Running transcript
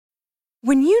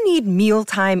When you need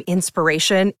mealtime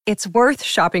inspiration, it's worth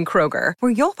shopping Kroger,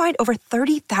 where you'll find over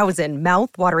 30,000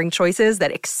 mouth-watering choices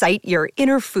that excite your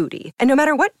inner foodie. And no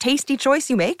matter what tasty choice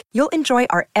you make, you'll enjoy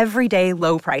our everyday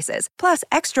low prices, plus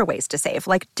extra ways to save,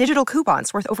 like digital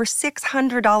coupons worth over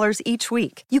 $600 each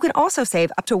week. You can also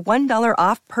save up to $1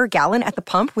 off per gallon at the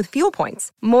pump with fuel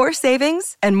points. More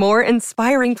savings and more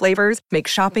inspiring flavors make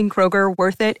shopping Kroger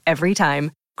worth it every time.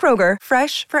 Kroger,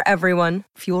 fresh for everyone.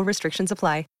 Fuel restrictions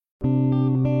apply.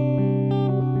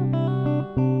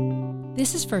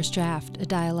 This is First Draft, a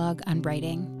dialogue on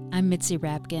writing. I'm Mitzi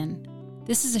Rabkin.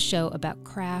 This is a show about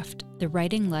craft, the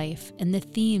writing life, and the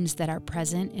themes that are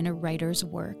present in a writer's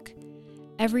work.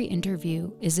 Every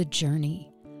interview is a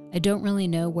journey. I don't really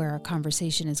know where our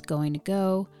conversation is going to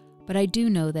go, but I do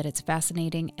know that it's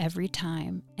fascinating every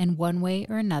time, and one way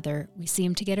or another, we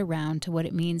seem to get around to what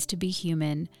it means to be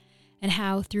human and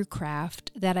how, through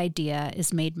craft, that idea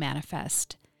is made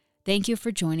manifest. Thank you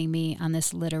for joining me on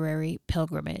this literary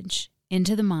pilgrimage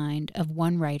into the mind of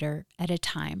one writer at a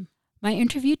time. My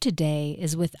interview today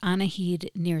is with Anahid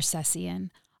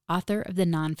Nersessian, author of the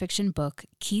nonfiction book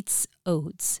Keats'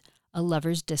 Odes, A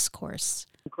Lover's Discourse.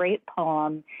 A great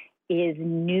poem is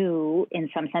new in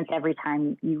some sense every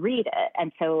time you read it.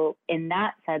 And so in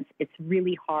that sense, it's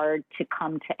really hard to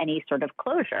come to any sort of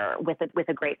closure with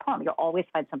a great poem. You'll always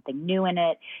find something new in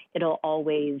it. It'll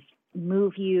always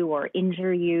move you or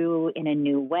injure you in a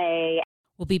new way.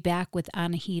 We'll be back with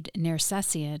Anahid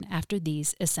Nersessian after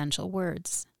these essential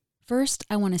words. First,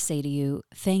 I want to say to you,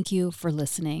 thank you for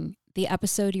listening. The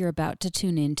episode you're about to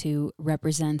tune into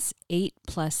represents 8+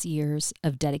 years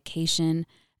of dedication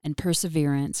and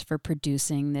perseverance for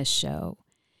producing this show.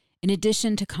 In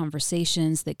addition to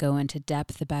conversations that go into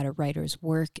depth about a writer's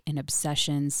work and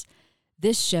obsessions,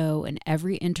 this show and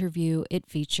every interview it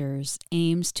features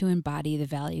aims to embody the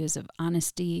values of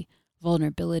honesty,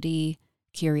 vulnerability,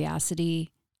 curiosity,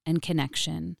 and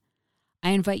connection.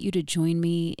 I invite you to join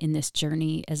me in this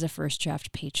journey as a First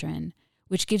Draft patron,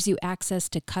 which gives you access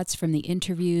to cuts from the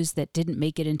interviews that didn't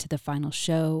make it into the final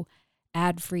show,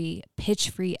 ad-free,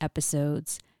 pitch-free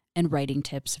episodes, and writing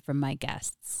tips from my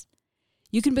guests.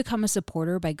 You can become a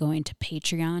supporter by going to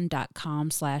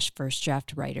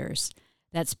patreon.com/firstdraftwriters.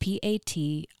 That's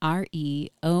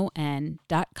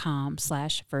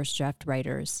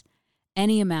patreon.com/firstdraftwriters.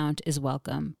 Any amount is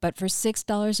welcome, but for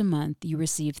 $6 a month, you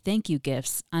receive thank you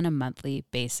gifts on a monthly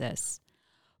basis.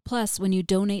 Plus, when you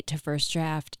donate to First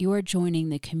Draft, you are joining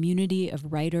the community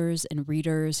of writers and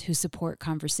readers who support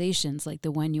conversations like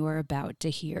the one you are about to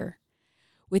hear.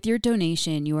 With your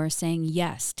donation, you are saying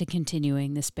yes to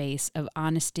continuing the space of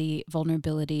honesty,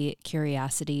 vulnerability,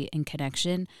 curiosity, and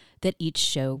connection that each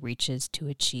show reaches to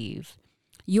achieve.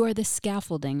 You are the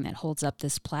scaffolding that holds up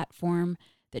this platform,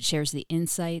 that shares the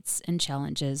insights and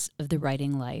challenges of the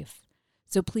writing life.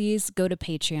 So please go to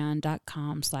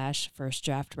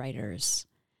patreon.com/firstdraftwriters.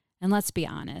 And let's be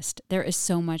honest, there is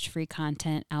so much free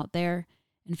content out there.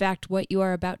 In fact, what you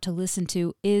are about to listen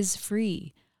to is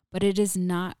free, but it is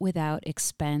not without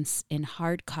expense in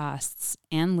hard costs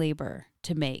and labor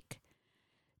to make.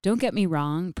 Don't get me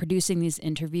wrong, producing these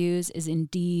interviews is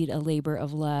indeed a labor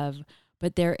of love,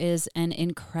 but there is an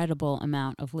incredible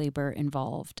amount of labor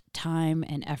involved, time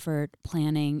and effort,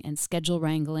 planning and schedule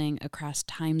wrangling across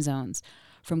time zones,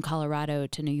 from Colorado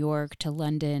to New York to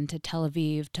London to Tel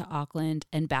Aviv to Auckland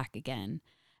and back again.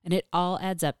 And it all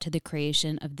adds up to the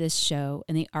creation of this show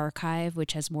and the archive,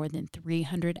 which has more than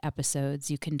 300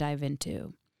 episodes you can dive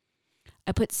into.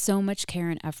 I put so much care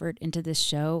and effort into this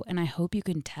show, and I hope you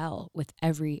can tell with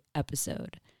every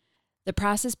episode. The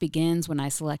process begins when I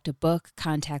select a book,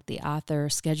 contact the author,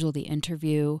 schedule the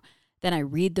interview. Then I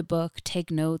read the book,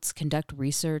 take notes, conduct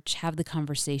research, have the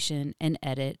conversation, and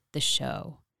edit the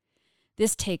show.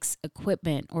 This takes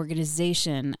equipment,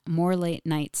 organization, more late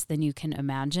nights than you can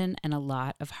imagine, and a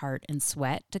lot of heart and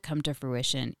sweat to come to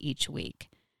fruition each week.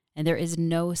 And there is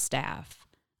no staff.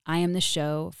 I am the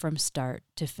show from start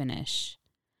to finish.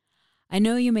 I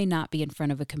know you may not be in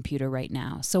front of a computer right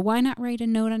now, so why not write a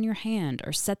note on your hand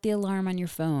or set the alarm on your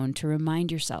phone to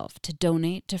remind yourself to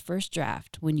donate to First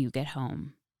Draft when you get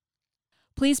home.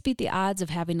 Please beat the odds of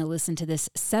having to listen to this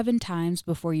 7 times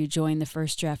before you join the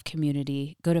First Draft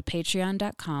community. Go to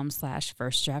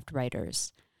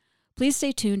patreon.com/firstdraftwriters. Please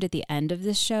stay tuned at the end of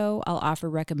this show. I'll offer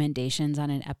recommendations on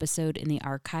an episode in the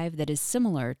archive that is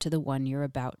similar to the one you're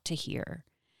about to hear.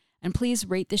 And please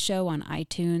rate the show on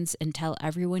iTunes and tell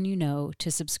everyone you know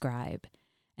to subscribe.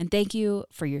 And thank you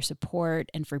for your support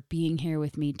and for being here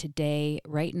with me today,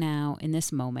 right now, in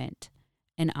this moment.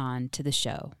 And on to the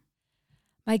show.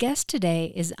 My guest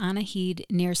today is Anahid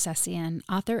Nersessian,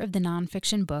 author of the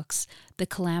nonfiction books The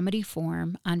Calamity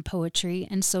Form on Poetry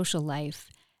and Social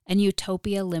Life and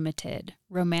Utopia Limited,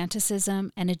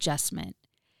 Romanticism and Adjustment.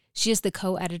 She is the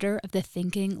co-editor of the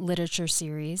Thinking Literature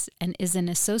series and is an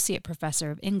associate professor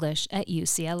of English at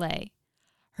UCLA.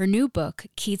 Her new book,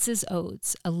 Keats's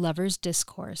Odes, A Lover's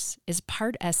Discourse, is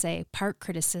part essay, part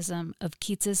criticism of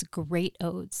Keats's great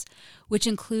odes, which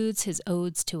includes his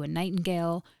odes to a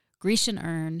nightingale, Grecian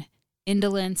urn,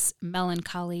 indolence,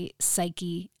 melancholy,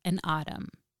 psyche, and autumn.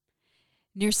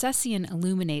 Nersessian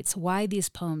illuminates why these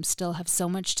poems still have so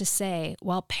much to say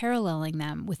while paralleling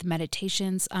them with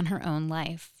meditations on her own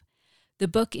life. The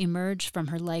book emerged from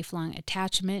her lifelong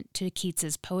attachment to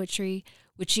Keats's poetry,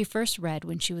 which she first read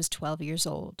when she was 12 years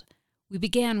old. We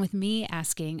began with me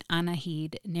asking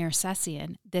Anahid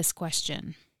Nersessian this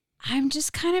question. I'm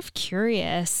just kind of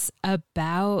curious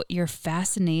about your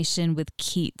fascination with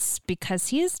Keats because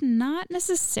he is not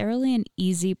necessarily an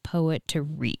easy poet to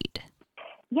read.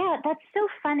 Yeah, that's so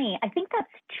funny. I think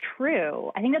that's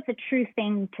true. I think that's a true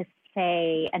thing to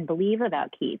say and believe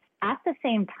about Keats. At the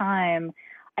same time,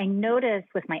 I noticed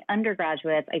with my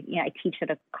undergraduates, I teach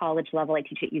at a college level, I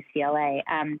teach at UCLA.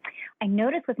 I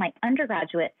noticed with my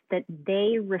undergraduates that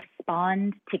they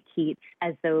respond to Keats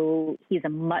as though he's a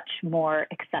much more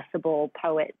accessible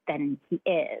poet than he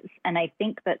is. And I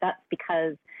think that that's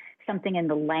because something in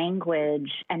the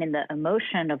language and in the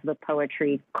emotion of the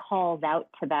poetry calls out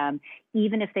to them,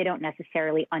 even if they don't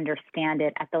necessarily understand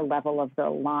it at the level of the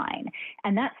line.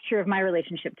 And that's true of my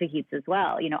relationship to Keats as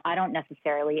well. You know, I don't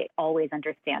necessarily always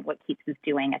understand what Keats is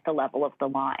doing at the level of the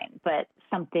line, but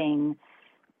something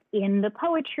in the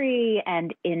poetry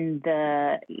and in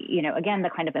the, again,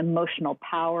 the kind of emotional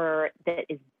power that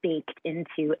is baked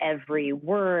into every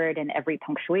word and every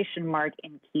punctuation mark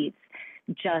in Keats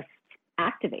just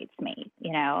activates me,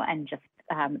 and just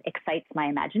excites my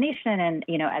imagination and,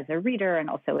 as a reader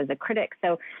and also as a critic.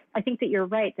 So I think that you're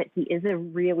right that he is a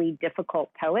really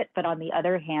difficult poet, but on the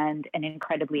other hand, an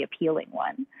incredibly appealing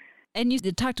one. And you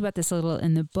talked about this a little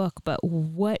in the book, but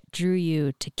what drew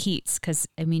you to Keats? Because,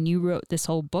 you wrote this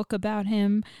whole book about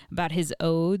him, about his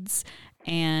odes,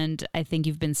 and I think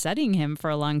you've been studying him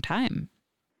for a long time.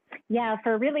 Yeah,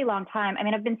 for a really long time.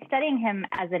 I've been studying him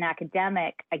as an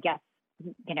academic, I guess,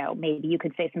 maybe you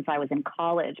could say since I was in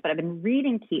college, but I've been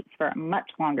reading Keats for a much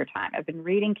longer time. I've been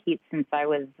reading Keats since I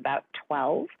was about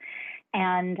 12.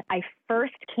 And I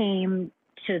first came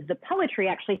to the poetry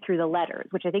actually through the letters,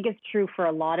 which I think is true for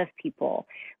a lot of people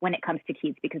when it comes to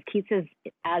Keats, because Keats is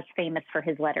as famous for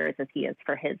his letters as he is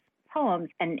for his poems,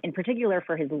 and in particular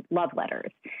for his love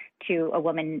letters to a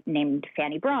woman named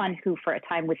Fanny Braun, who for a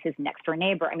time was his next door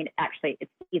neighbor. Actually,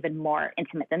 it's even more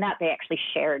intimate than that. They actually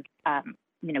shared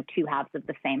two halves of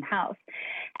the same house.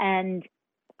 And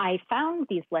I found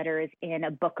these letters in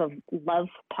a book of love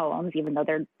poems, even though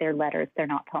they're letters, they're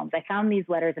not poems. I found these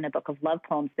letters in a book of love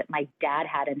poems that my dad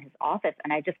had in his office.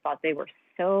 And I just thought they were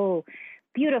so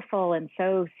beautiful and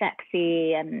so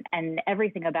sexy, and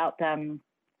everything about them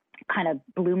kind of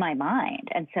blew my mind.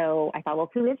 And so I thought,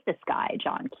 well, who is this guy,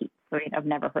 John Keats? I've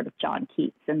never heard of John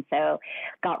Keats. And so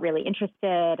got really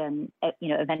interested and,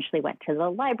 eventually went to the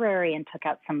library and took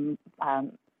out some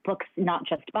books, not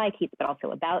just by Keats, but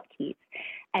also about Keats.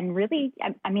 And really,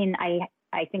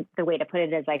 I think the way to put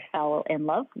it is I fell in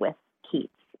love with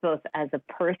Keats, both as a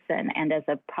person and as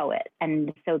a poet.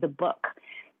 And so the book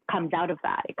comes out of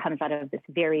that. It comes out of this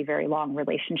very, very long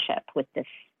relationship with this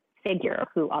figure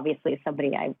who obviously is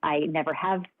somebody I never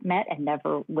have met and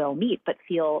never will meet, but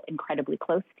feel incredibly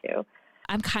close to.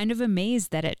 I'm kind of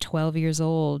amazed that at 12 years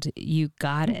old, you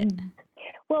got it.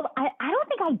 Well, I don't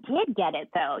think I did get it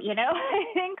though. I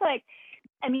think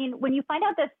when you find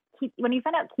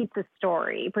out Keats'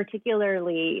 story,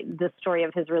 particularly the story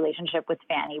of his relationship with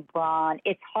Fanny Braun,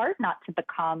 it's hard not to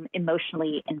become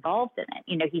emotionally involved in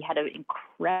it. He had an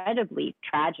incredibly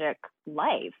tragic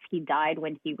life. He died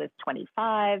when he was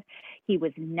 25. He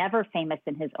was never famous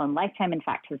in his own lifetime. In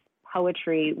fact, his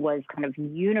poetry was kind of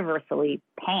universally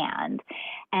panned.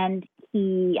 And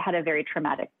he had a very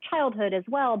traumatic childhood as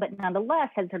well, but nonetheless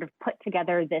had sort of put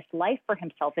together this life for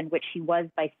himself in which he was,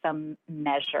 by some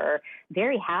measure,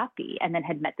 very happy, and then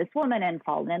had met this woman and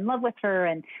fallen in love with her.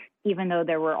 And even though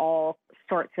there were all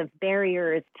sorts of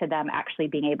barriers to them actually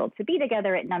being able to be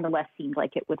together, it nonetheless seemed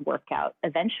like it would work out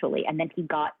eventually. And then he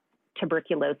got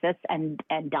tuberculosis and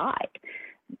died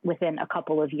within a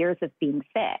couple of years of being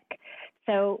sick.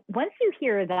 So once you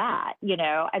hear that,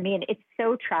 it's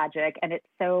so tragic and it's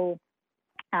so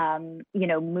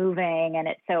moving, and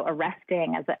it's so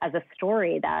arresting as a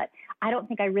story that I don't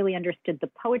think I really understood the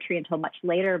poetry until much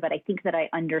later, but I think that I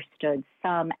understood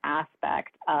some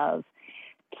aspect of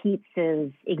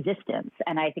Keats's existence.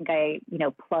 And I think I,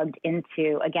 plugged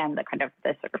into, again, the kind of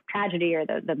the sort of tragedy or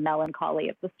the melancholy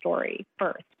of the story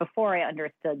first, before I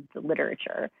understood the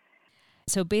literature.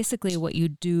 So basically what you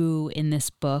do in this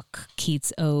book,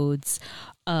 Keats' Odes,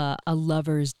 A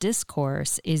Lover's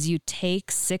Discourse, is you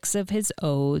take 6 of his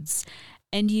odes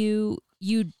and you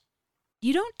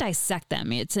don't dissect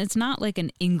them. It's not like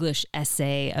an English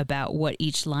essay about what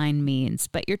each line means,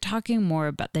 but you're talking more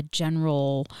about the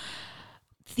general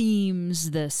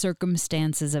themes, the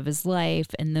circumstances of his life,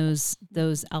 and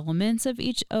those elements of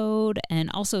each ode, and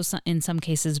also in some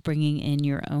cases bringing in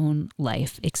your own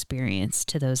life experience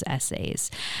to those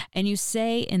essays. And you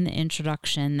say in the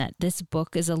introduction that this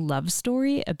book is a love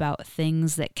story about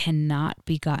things that cannot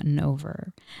be gotten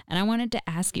over. And I wanted to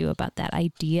ask you about that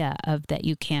idea of that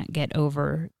you can't get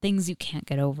over, things you can't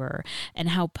get over, and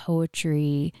how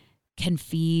poetry can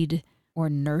feed or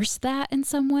nurse that in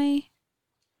some way.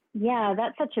 Yeah,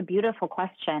 that's such a beautiful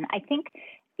question. I think,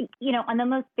 on the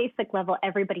most basic level,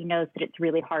 everybody knows that it's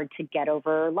really hard to get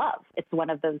over love. It's one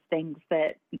of those things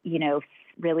that,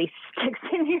 really sticks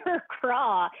in your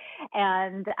craw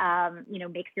and,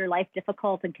 makes your life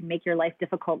difficult and can make your life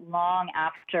difficult long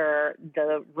after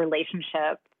the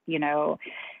relationship,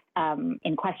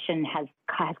 in question has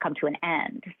come to an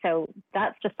end. So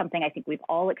that's just something I think we've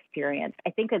all experienced. I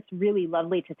think it's really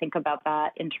lovely to think about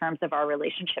that in terms of our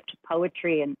relationship to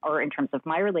poetry or in terms of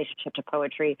my relationship to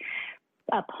poetry.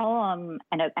 A poem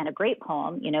and a great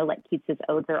poem, like Keats's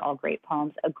Odes are all great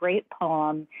poems. A great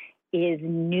poem is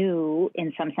new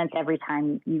in some sense every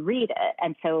time you read it.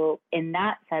 And so in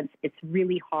that sense, it's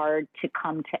really hard to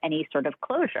come to any sort of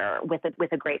closure with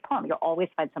a great poem. You'll always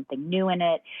find something new in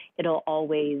it. It'll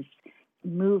always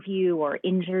move you or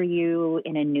injure you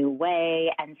in a new way.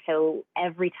 And so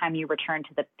every time you return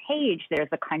to the page, there's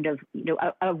a kind of,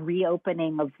 a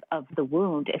reopening of the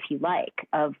wound, if you like,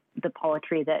 of the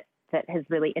poetry that has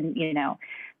really,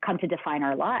 come to define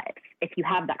our lives. If you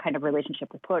have that kind of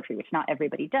relationship with poetry, which not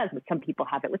everybody does, but some people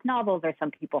have it with novels, or some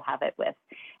people have it with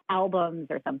albums,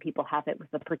 or some people have it with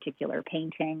a particular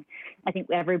painting. I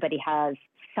think everybody has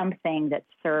something that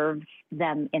serves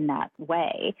them in that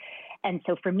way. And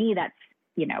so for me, that's,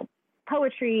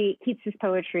 poetry, Keats's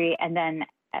poetry, and then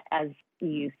as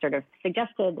you sort of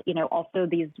suggested, also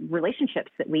these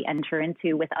relationships that we enter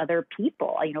into with other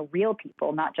people, real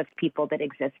people, not just people that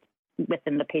exist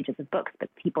within the pages of books, but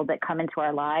people that come into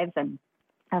our lives and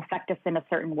affect us in a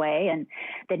certain way and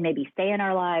then maybe stay in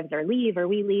our lives or we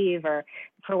leave, or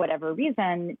for whatever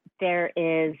reason, there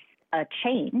is a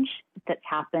change that's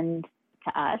happened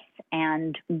to us.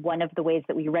 And one of the ways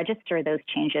that we register those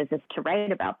changes is to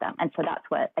write about them. And so that's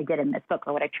what I did in this book,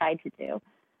 or what I tried to do.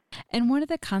 And one of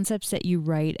the concepts that you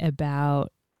write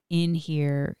about in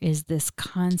here is this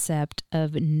concept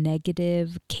of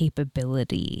negative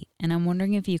capability. And I'm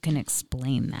wondering if you can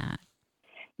explain that.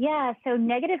 Yeah, so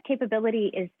negative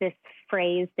capability is this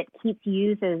phrase that Keats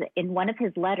uses in one of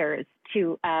his letters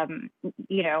to,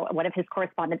 one of his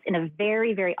correspondents in a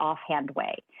very, very offhand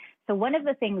way. So one of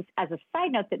the things, as a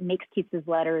side note, that makes Keats's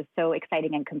letters so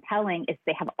exciting and compelling is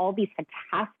they have all these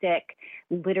fantastic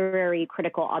literary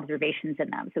critical observations in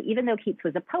them. So even though Keats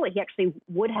was a poet, he actually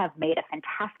would have made a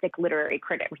fantastic literary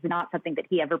critic, which is not something that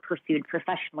he ever pursued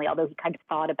professionally, although he kind of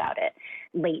thought about it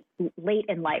late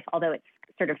in life, although it's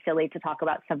sort of silly to talk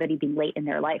about somebody being late in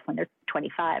their life when they're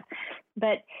 25.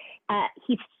 But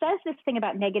he says this thing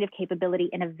about negative capability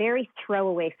in a very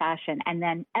throwaway fashion. And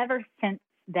then ever since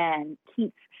then,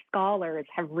 Keats scholars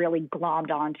have really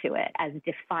glommed onto it as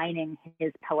defining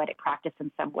his poetic practice in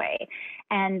some way.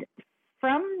 And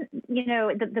from,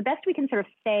 the best we can sort of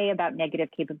say about negative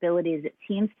capabilities, it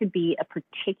seems to be a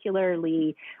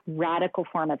particularly radical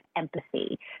form of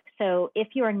empathy. So if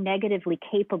you are negatively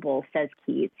capable, says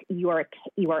Keats, you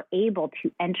are able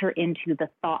to enter into the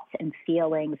thoughts and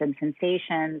feelings and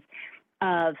sensations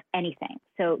of anything.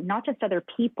 So not just other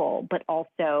people, but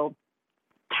also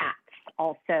cats,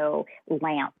 also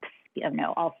lamps,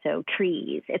 also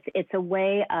trees. It's a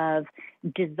way of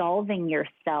dissolving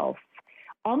yourself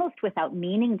almost without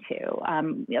meaning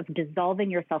to, of dissolving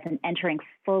yourself and entering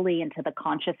fully into the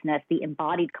consciousness, the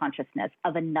embodied consciousness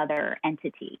of another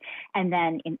entity. And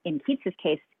then in Keats's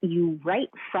case, you write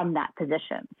from that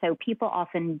position. So people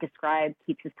often describe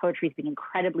Keats's poetry as being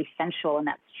incredibly sensual, and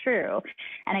that's true.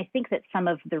 And I think that some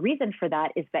of the reason for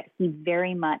that is that he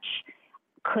very much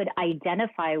could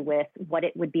identify with what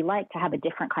it would be like to have a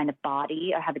different kind of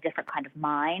body or have a different kind of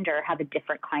mind or have a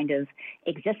different kind of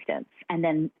existence. And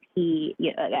then he,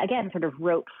 again, sort of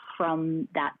wrote from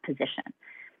that position.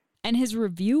 And his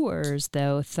reviewers,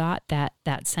 though, thought that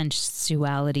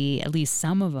sensuality, at least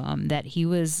some of them, that he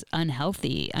was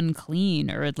unhealthy,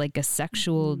 unclean, or like a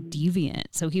sexual deviant.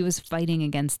 So he was fighting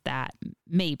against that,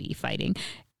 maybe fighting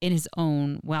in his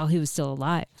own while he was still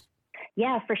alive.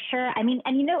 Yeah, for sure. I mean,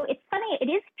 and it's funny, it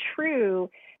is true.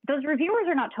 Those reviewers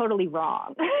are not totally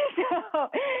wrong. So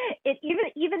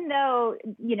even though,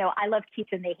 I love Keats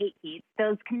and they hate Keats,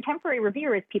 those contemporary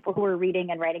reviewers, people who were reading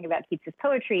and writing about Keats's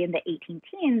poetry in the 18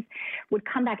 teens, would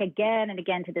come back again and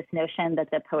again to this notion that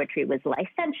the poetry was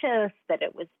licentious, that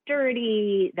it was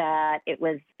dirty, that it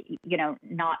was,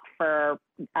 not for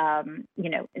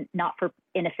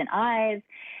innocent eyes.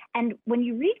 And when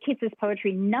you read Keats's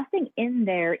poetry, nothing in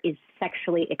there is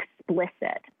sexually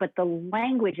explicit, but the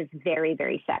language is very,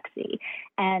 very sexy.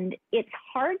 And it's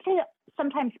hard to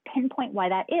sometimes pinpoint why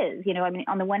that is.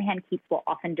 On the one hand, Keats will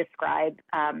often describe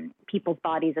people's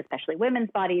bodies, especially women's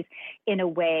bodies, in a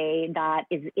way that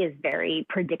is very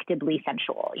predictably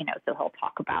sensual. So he'll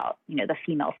talk about, the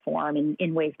female form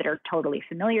in ways that are totally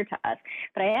familiar to us.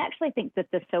 But I actually think that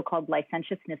the so-called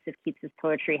licentiousness of Keats's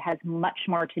poetry has much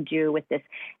more to do with this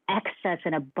excess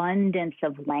and abundance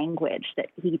of language that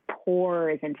he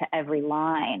pours into every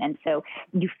line. And so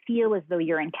you feel as though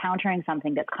you're encountering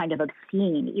something that's kind of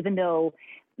obscene, even though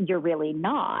you're really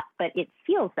not, but it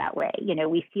feels that way.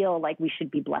 We feel like we should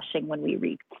be blushing when we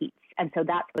read Keats. And so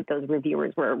that's what those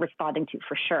reviewers were responding to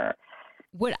for sure.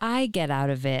 What I get out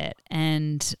of it,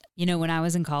 and, when I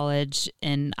was in college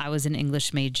and I was an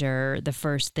English major, the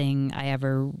first thing I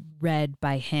ever read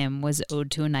by him was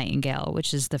Ode to a Nightingale,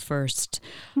 which is the first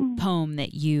poem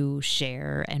that you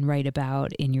share and write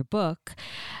about in your book.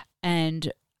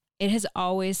 And it has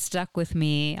always stuck with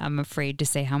me. I'm afraid to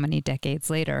say how many decades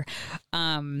later,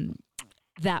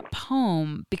 that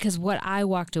poem, because what I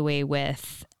walked away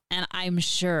with, and I'm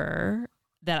sure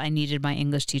that I needed my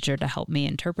English teacher to help me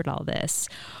interpret all this,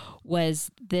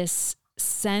 was this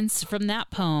sense from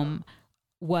that poem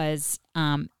was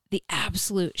the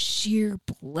absolute sheer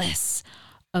bliss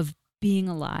of being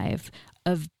alive,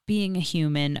 of being a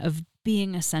human, of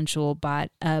being a sensual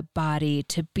body,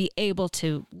 to be able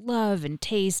to love and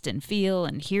taste and feel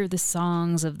and hear the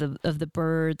songs of the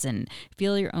birds and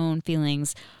feel your own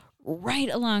feelings, right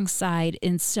alongside,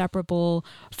 inseparable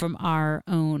from our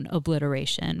own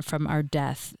obliteration, from our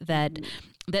death, that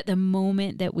the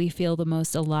moment that we feel the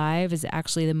most alive is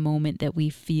actually the moment that we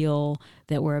feel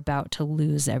that we're about to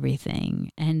lose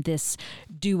everything. And this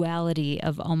duality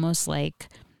of almost like,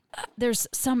 there's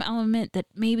some element that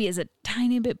maybe is a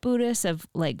tiny bit Buddhist of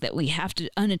like that we have to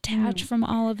unattach from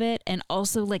all of it, and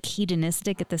also like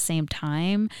hedonistic at the same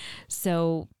time.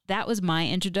 So that was my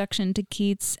introduction to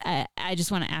Keats. I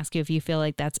just want to ask you if you feel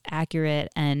like that's accurate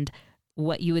and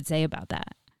what you would say about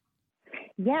that.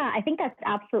 Yeah, I think that's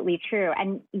absolutely true.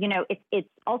 And, it's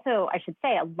also, I should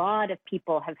say, a lot of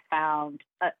people have found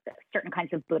certain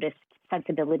kinds of Buddhist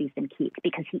sensibilities in Keats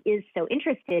because he is so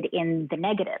interested in the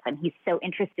negative, and he's so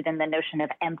interested in the notion of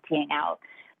emptying out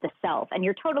the self. And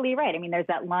you're totally right. I mean, there's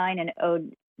that line in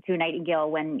Ode to a Nightingale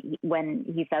when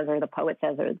he says, or the poet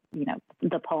says, or,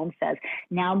 the poem says,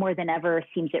 now more than ever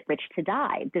seems it rich to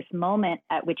die. This moment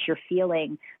at which you're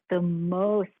feeling the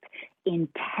most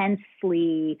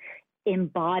intensely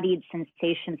embodied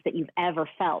sensations that you've ever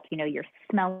felt. You're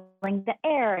smelling the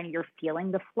air and you're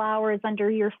feeling the flowers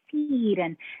under your feet,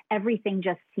 and everything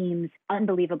just seems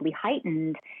unbelievably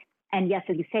heightened. And yes,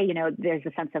 as you say, there's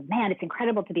a sense of, man, it's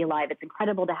incredible to be alive. It's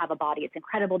incredible to have a body. It's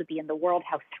incredible to be in the world.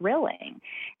 How thrilling.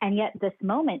 And yet this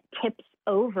moment tips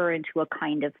over into a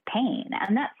kind of pain.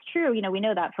 And that's true. We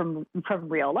know that from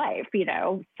real life,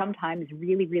 sometimes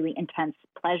really, really intense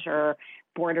pleasure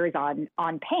borders on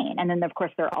pain. And then, of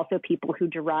course, there are also people who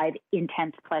derive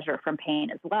intense pleasure from pain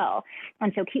as well.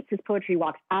 And so Keats's poetry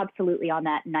walks absolutely on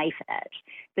that knife edge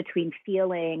between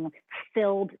feeling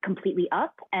filled completely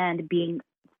up and being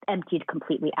emptied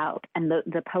completely out. And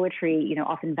the poetry,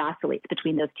 often vacillates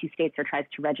between those two states or tries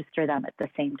to register them at the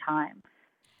same time.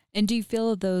 And do you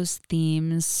feel those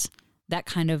themes, that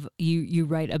kind of, you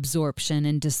write absorption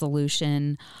and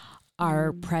dissolution,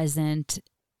 are present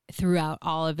throughout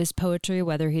all of his poetry,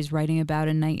 whether he's writing about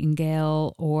a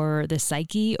nightingale or the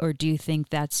psyche, or do you think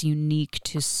that's unique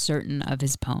to certain of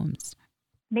his poems?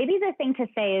 Maybe the thing to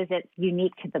say is it's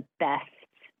unique to the best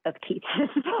of Keats's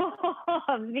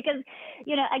poems because,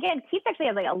 again, Keats actually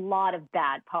has like a lot of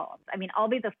bad poems. I mean, I'll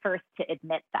be the first to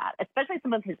admit that, especially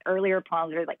some of his earlier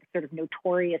poems are like sort of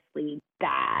notoriously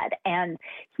bad. And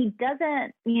he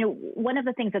doesn't, one of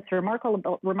the things that's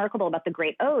remarkable about the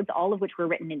great odes, all of which were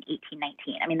written in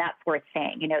 1819. I mean, that's worth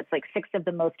saying. It's like six of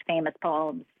the most famous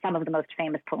poems, some of the most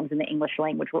famous poems in the English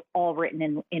language were all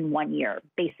written in 1 year,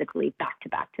 basically back to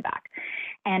back to back.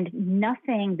 And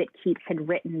nothing that Keats had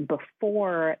written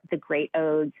before the great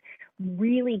odes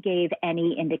really gave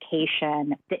any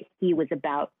indication that he was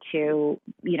about to,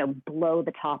 blow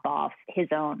the top off his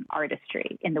own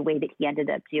artistry in the way that he ended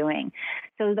up doing.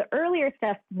 So the earlier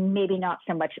stuff, maybe not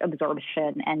so much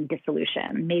absorption and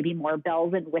dissolution, maybe more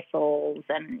bells and whistles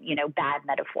and, bad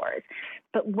metaphors.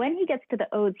 But when he gets to the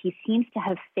odes, he seems to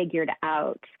have figured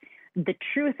out the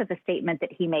truth of the statement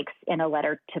that he makes in a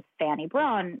letter to Fanny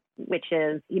Brawne, which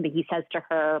is, he says to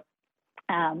her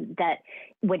that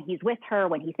when he's with her,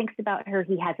 when he thinks about her,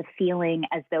 he has a feeling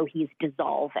as though he's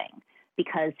dissolving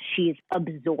because she's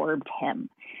absorbed him.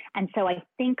 And so I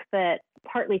think that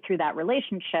partly through that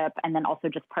relationship, and then also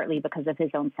just partly because of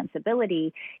his own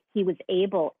sensibility, he was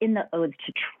able in the odes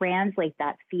to translate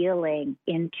that feeling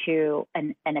into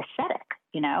an aesthetic,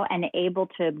 and able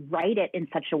to write it in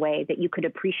such a way that you could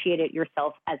appreciate it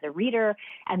yourself as a reader,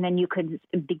 and then you could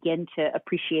begin to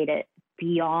appreciate it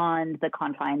beyond the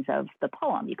confines of the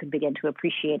poem. You could begin to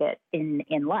appreciate it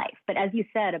in life. But as you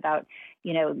said about,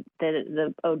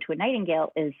 the Ode to a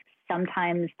Nightingale is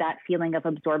sometimes that feeling of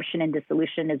absorption and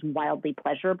dissolution is wildly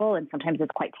pleasurable, and sometimes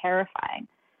it's quite terrifying.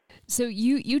 So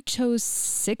you chose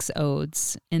 6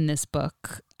 odes in this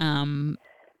book.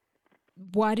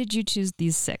 Why did you choose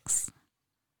these 6?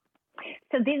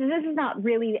 So this is not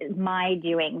really my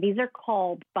doing. These are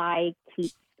called by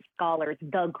Keats scholars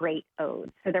the great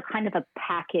odes. So they're kind of a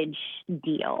package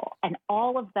deal. And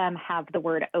all of them have the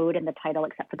word ode in the title,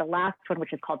 except for the last one,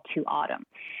 which is called To Autumn.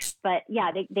 But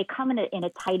yeah, they come in a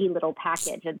tidy little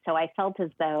package. And so I felt as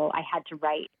though I had to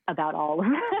write about all of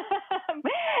them.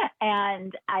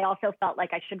 And I also felt like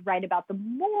I should write about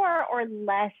them more or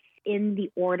less in the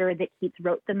order that Keats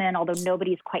wrote them in, although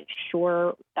nobody's quite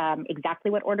sure exactly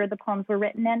what order the poems were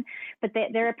written in. But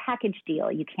they're a package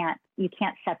deal. You can't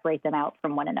separate them out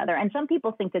from one another. And some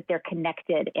people think that they're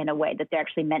connected in a way, that they're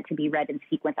actually meant to be read in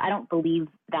sequence. I don't believe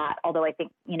that, although I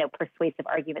think, persuasive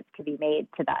arguments could be made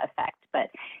to that effect. But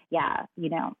yeah,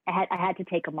 I had to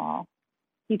take them all.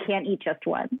 You can't eat just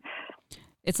one.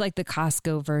 It's like the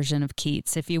Costco version of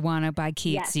Keats. If you want to buy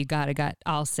Keats, Yes. You got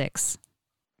all 6.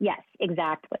 Yes,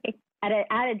 exactly. At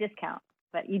a discount,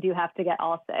 but you do have to get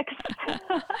all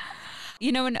 6.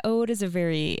 An ode is a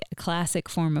very classic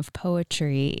form of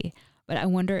poetry, but I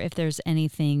wonder if there's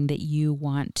anything that you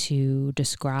want to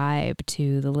describe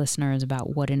to the listeners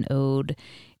about what an ode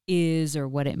is or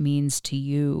what it means to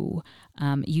you.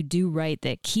 You do write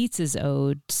that Keats's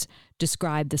odes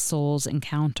describe the soul's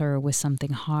encounter with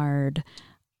something hard.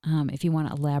 If you want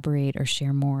to elaborate or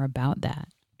share more about that.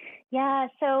 Yeah,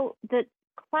 so the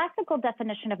classical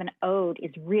definition of an ode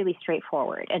is really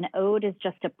straightforward. An ode is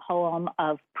just a poem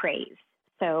of praise.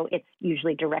 So it's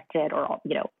usually directed or,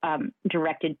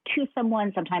 directed to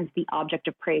someone. Sometimes the object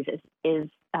of praise is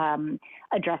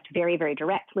addressed very, very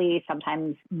directly,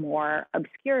 sometimes more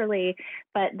obscurely.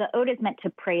 But the ode is meant to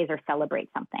praise or celebrate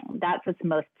something. That's its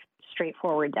most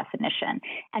straightforward definition.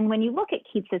 And when you look at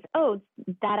Keats's odes,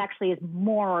 that actually is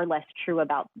more or less true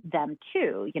about them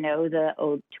too. The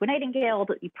Ode to a Nightingale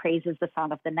praises the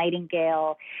song of the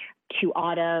nightingale. To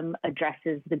Autumn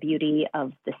addresses the beauty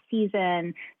of the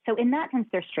season. So in that sense,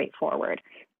 they're straightforward.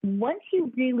 Once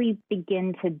you really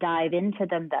begin to dive into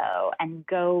them, though, and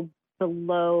go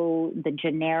below the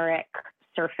generic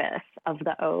surface of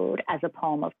the ode as a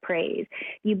poem of praise,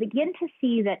 you begin to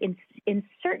see that in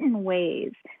certain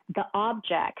ways, the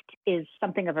object is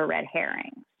something of a red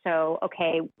herring. So,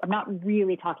 okay, I'm not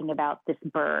really talking about this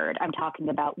bird. I'm talking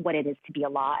about what it is to be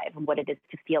alive and what it is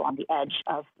to feel on the edge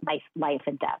of life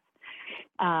and death.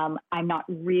 I'm not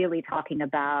really talking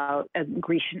about a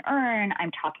Grecian urn.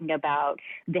 I'm talking about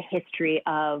the history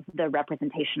of the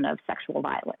representation of sexual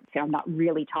violence. I'm not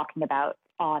really talking about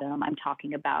autumn. I'm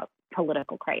talking about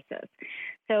political crisis.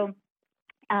 So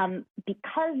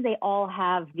because they all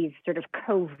have these sort of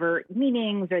covert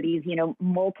meanings or these,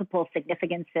 multiple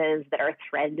significances that are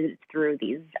threaded through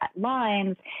these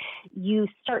lines, you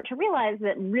start to realize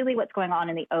that really what's going on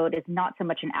in the ode is not so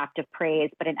much an act of praise,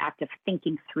 but an act of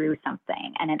thinking through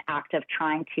something and an act of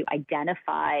trying to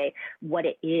identify what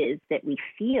it is that we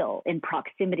feel in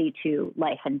proximity to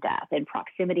life and death, in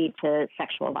proximity to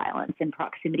sexual violence, in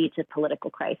proximity to political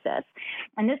crisis.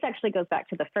 And this actually goes back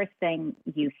to the first thing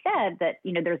you said, that,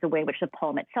 there's a way in which the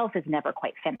poem itself is never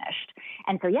quite finished.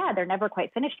 And so, yeah, they're never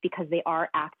quite finished because they are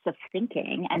acts of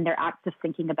thinking, and they're acts of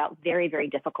thinking about very, very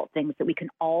difficult things that we can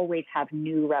always have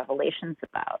new revelations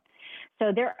about.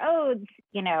 So they're odes,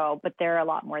 but they're a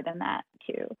lot more than that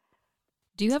too.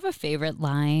 Do you have a favorite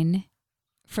line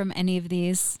from any of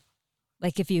these?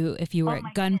 Like if you were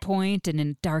at gunpoint in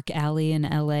a dark alley in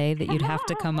LA that you'd have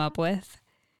to come up with?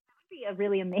 That would be a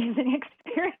really amazing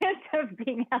experience of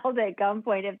being held at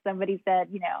gunpoint if somebody said,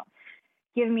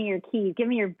 give me your keys, give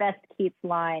me your best Keats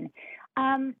line.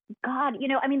 God,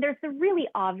 there's the really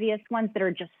obvious ones that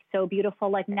are just so beautiful,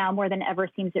 like now more than ever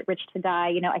seems it rich to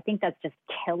die. I think that's just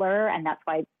killer. And that's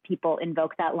why people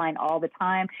invoke that line all the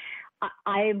time.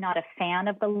 I am not a fan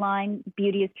of the line,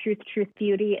 beauty is truth, truth,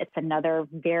 beauty. It's another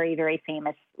very, very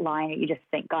famous line that you just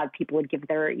think, God, people would give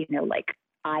their,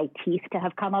 eye teeth to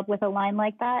have come up with a line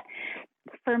like that.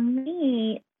 For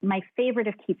me, my favorite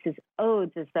of Keats's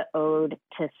odes is the ode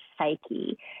to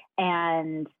Psyche.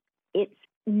 And it's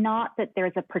not that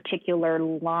there's a particular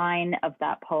line of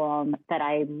that poem that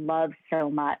I love so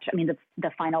much. I mean,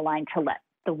 the final line, to let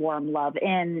the warm love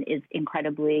in, is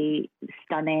incredibly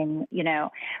stunning,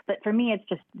 but for me, it's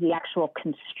just the actual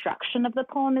construction of the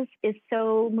poem is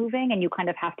so moving, and you kind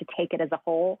of have to take it as a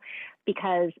whole,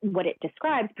 because what it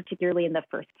describes, particularly in the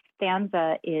first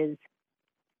stanza, is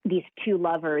these two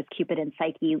lovers, Cupid and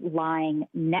Psyche, lying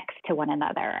next to one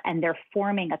another, and they're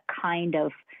forming a kind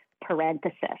of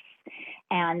parenthesis.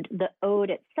 And the ode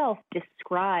itself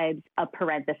describes a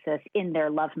parenthesis in their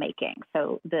lovemaking.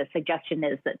 So the suggestion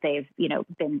is that they've,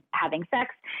 been having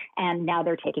sex, and now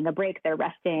they're taking a break, they're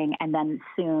resting, and then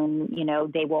soon,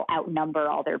 they will outnumber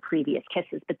all their previous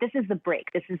kisses. But this is the break.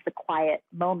 This is the quiet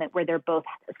moment where they're both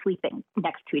sleeping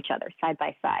next to each other, side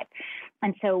by side.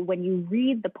 And so when you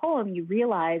read the poem, you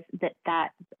realize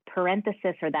that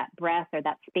parenthesis, or that breath, or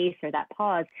that space, or that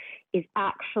pause is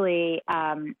actually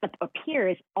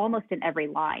appears almost in every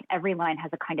line. Every line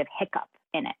has a kind of hiccup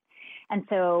in it. And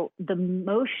so the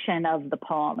motion of the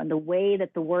poem and the way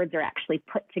that the words are actually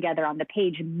put together on the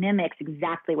page mimics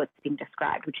exactly what's being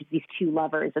described, which is these two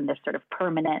lovers and this sort of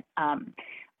permanent,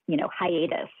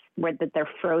 hiatus where that they're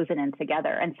frozen in together.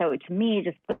 And so to me,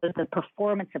 just the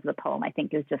performance of the poem, I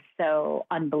think, is just so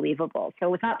unbelievable.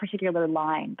 So it's not a particular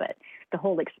line, but the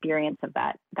whole experience of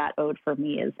that ode for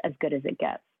me is as good as it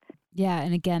gets. Yeah.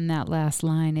 And again, that last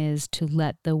line is to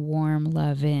let the warm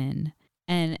love in.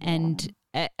 And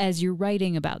as you're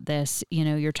writing about this,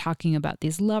 you're talking about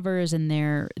these lovers, and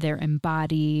they're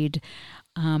embodied.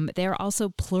 They're also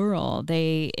plural.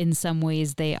 In some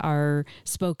ways, they are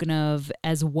spoken of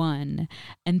as one,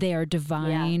 and they are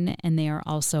divine, and they are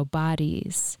also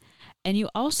bodies. And you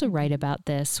also write about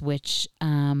this, which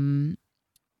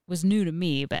was new to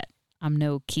me, but I'm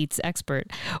no Keats expert,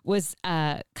 was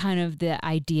kind of the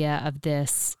idea of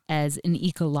this as an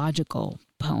ecological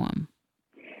poem.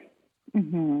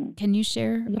 Mm-hmm. Can you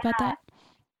share about that?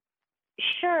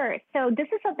 Sure. So this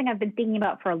is something I've been thinking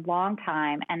about for a long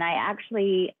time, and I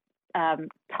actually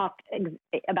talked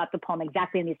about the poem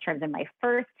exactly in these terms in my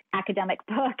first academic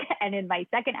book, and in my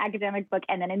second academic book,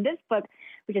 and then in this book,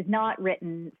 which is not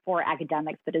written for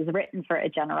academics, but is written for a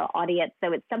general audience.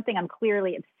 So it's something I'm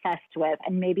clearly obsessed with,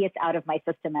 and maybe it's out of my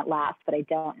system at last, but I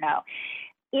don't know.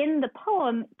 In the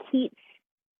poem, Keats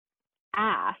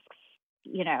asks,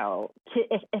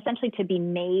 essentially to be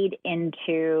made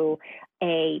into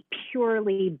a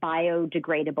purely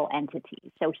biodegradable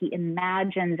entity. So he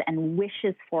imagines and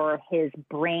wishes for his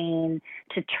brain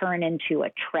to turn into a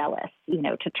trellis,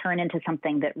 to turn into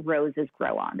something that roses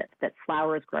grow on, that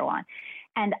flowers grow on.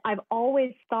 And I've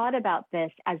always thought about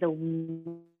this as a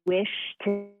wish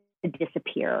to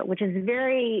disappear, which is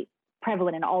very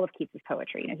prevalent in all of Keats's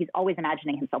poetry. He's always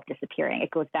imagining himself disappearing. It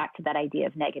goes back to that idea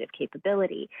of negative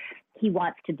capability. He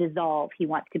wants to dissolve. He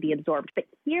wants to be absorbed. But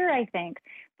here, I think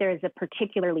there's a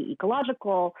particularly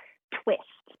ecological twist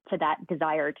to that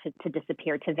desire to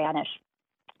disappear, to vanish,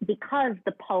 because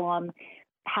the poem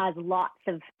has lots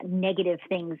of negative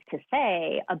things to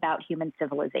say about human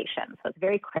civilization. So it's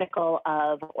very critical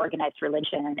of organized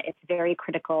religion. It's very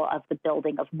critical of the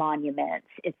building of monuments.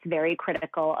 It's very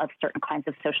critical of certain kinds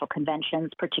of social conventions,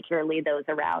 particularly those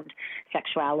around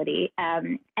sexuality.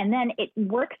 And then it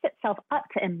works itself up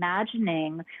to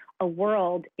imagining a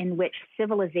world in which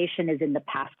civilization is in the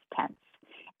past tense.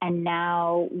 And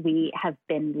now we have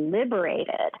been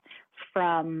liberated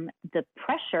from the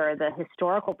pressure, the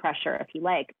historical pressure, if you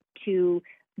like, to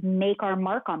make our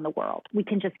mark on the world. We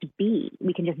can just be.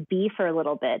 We can just be for a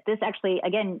little bit. This actually,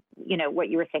 again, what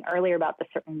you were saying earlier about the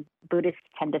certain Buddhist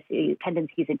tendencies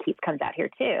in Keats comes out here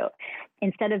too.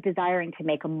 Instead of desiring to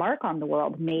make a mark on the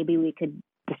world, maybe we could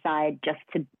decide just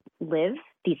to live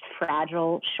these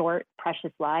fragile, short,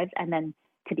 precious lives, and then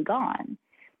to be gone.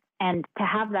 And to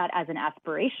have that as an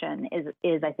aspiration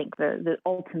is I think, the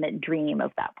ultimate dream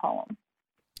of that poem.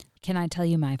 Can I tell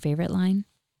you my favorite line?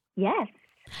 Yes.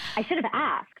 I should have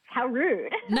asked. How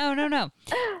rude. No.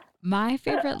 My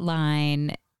favorite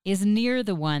line is near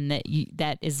the one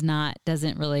that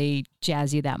doesn't really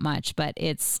jazz you that much, but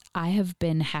it's, I have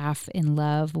been half in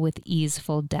love with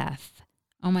easeful death.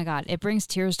 Oh my God. It brings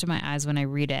tears to my eyes when I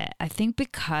read it. I think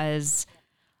because,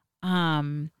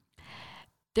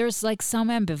 there's like some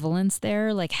ambivalence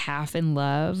there, like half in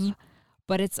love,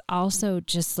 but it's also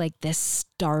just like this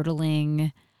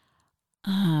startling,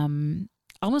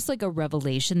 almost like a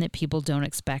revelation that people don't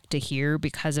expect to hear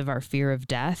because of our fear of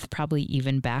death, probably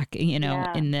even back, in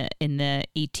the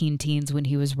 18 teens when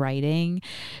he was writing,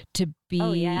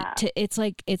 it's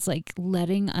like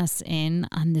letting us in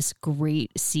on this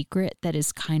great secret that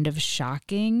is kind of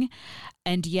shocking.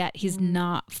 And yet he's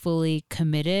not fully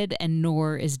committed, and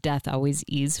nor is death always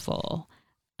easeful.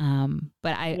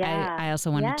 But I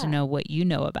also wanted to know what you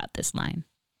know about this line.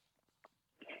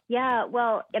 Yeah,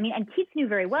 well, I mean, and Keats knew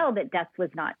very well that death was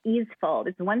not easeful.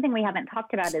 It's one thing we haven't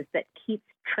talked about is that Keats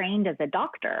trained as a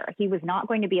doctor. He was not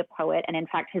going to be a poet. And in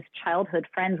fact, his childhood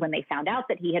friends, when they found out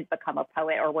that he had become a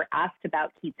poet or were asked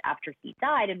about Keats after he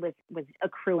died and was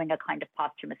accruing a kind of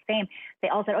posthumous fame, they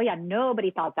all said, oh yeah,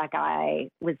 nobody thought that guy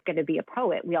was going to be a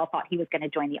poet. We all thought he was going to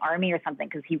join the army or something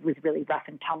because he was really rough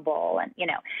and tumble. And,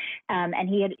 and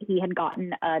he had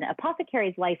gotten an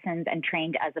apothecary's license and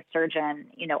trained as a surgeon.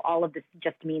 All of this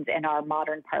just means in our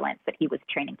modern parlance that he was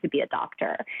training to be a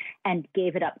doctor, and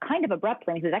gave it up kind of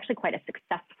abruptly. He was actually quite a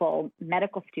successful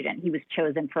medical student. He was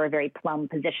chosen for a very plum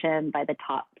position by the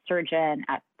top surgeon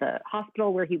at the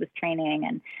hospital where he was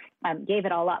training, and gave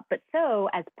it all up. But so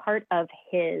as part of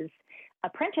his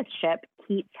apprenticeship,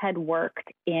 Keats had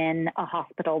worked in a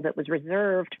hospital that was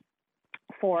reserved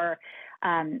for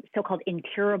so-called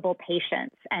incurable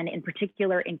patients, and in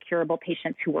particular, incurable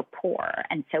patients who were poor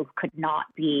and so could not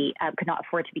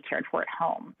afford to be cared for at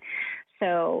home.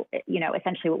 So,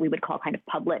 essentially what we would call kind of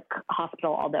public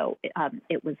hospital, although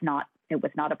it was not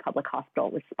a public hospital.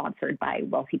 It was sponsored by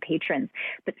wealthy patrons.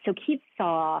 But so Keats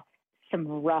saw some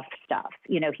rough stuff.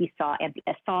 He saw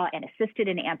and assisted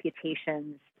in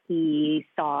amputations. He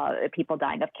saw people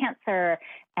dying of cancer,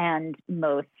 and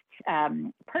most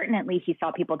pertinently, he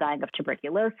saw people dying of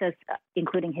tuberculosis,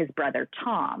 including his brother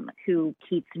Tom, who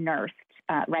Keats nursed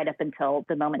right up until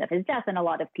the moment of his death. And a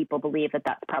lot of people believe that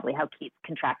that's probably how Keats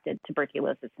contracted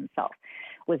tuberculosis himself,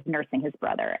 was nursing his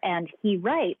brother. And he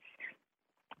writes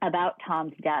about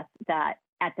Tom's death that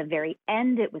at the very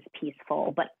end, it was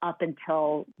peaceful, but up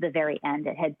until the very end,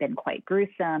 it had been quite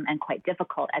gruesome and quite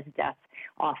difficult, as death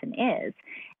often is.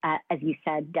 As you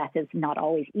said, death is not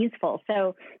always easeful.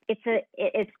 So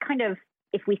it's kind of,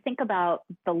 if we think about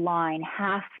the line,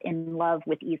 half in love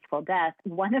with easeful death,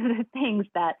 one of the things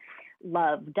that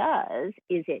love does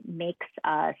is it makes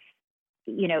us,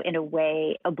 in a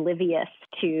way, oblivious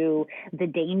to the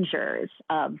dangers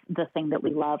of the thing that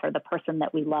we love, or the person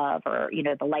that we love, or,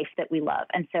 the life that we love.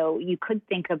 And so you could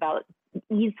think about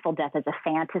easeful death as a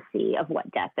fantasy of what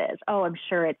death is. Oh, I'm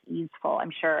sure it's easeful.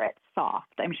 I'm sure it's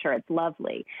soft. I'm sure it's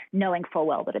lovely, knowing full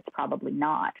well that it's probably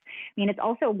not. I mean, it's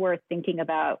also worth thinking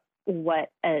about what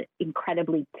an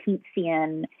incredibly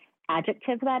Keatsian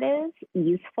adjective that is,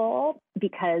 easeful,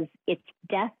 because it's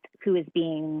death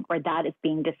that is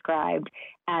being described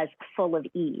as full of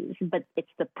ease, but it's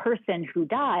the person who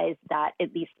dies that,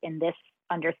 at least in this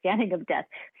understanding of death,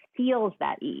 feels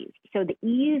that ease. So the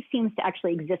ease seems to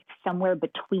actually exist somewhere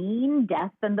between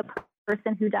death and the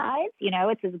person who dies.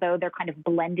 It's as though they're kind of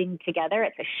blending together.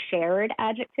 It's a shared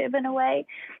adjective in a way,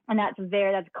 and that's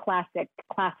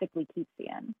classically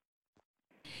Keatsian.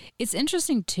 It's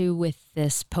interesting, too, with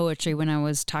this poetry, when I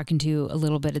was talking to you a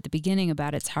little bit at the beginning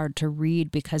about it's hard to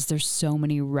read because there's so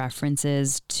many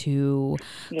references to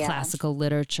classical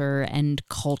literature and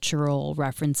cultural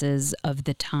references of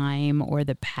the time or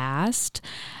the past.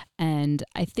 And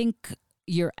I think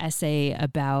your essay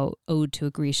about Ode to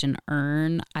a Grecian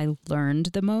Urn, I learned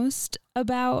the most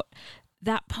about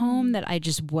that poem that I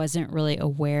just wasn't really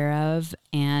aware of,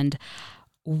 and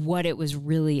what it was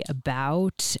really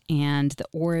about, and the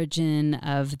origin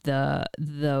of the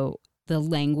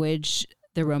language,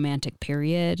 the Romantic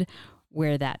period,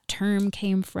 where that term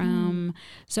came from.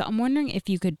 So I'm wondering if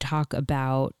you could talk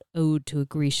about Ode to a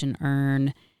Grecian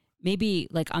Urn, maybe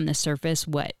like on the surface,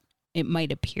 what it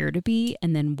might appear to be,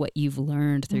 and then what you've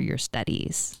learned through your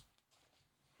studies.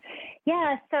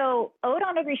 Yeah, so Ode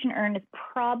on a Grecian Urn is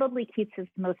probably Keats's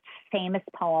most famous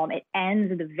poem. It ends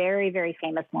with the very, very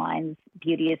famous lines,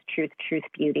 beauty is truth, truth,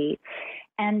 beauty.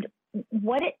 And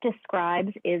what it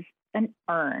describes is an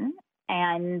urn,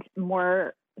 and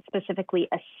more specifically,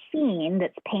 a scene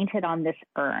that's painted on this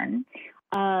urn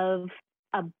of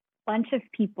a bunch of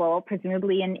people,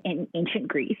 presumably in ancient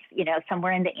Greece,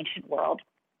 somewhere in the ancient world,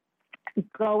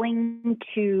 going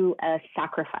to a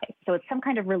sacrifice. So it's some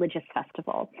kind of religious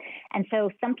festival. And so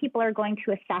some people are going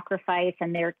to a sacrifice,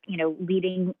 and they're,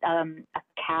 leading a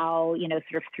cow,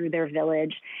 sort of through their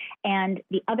village. And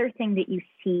the other thing that you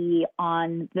see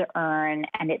on the urn,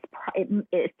 and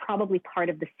it's probably part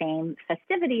of the same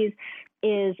festivities,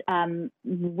 is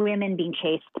women being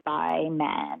chased by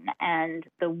men. And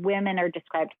the women are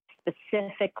described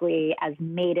specifically as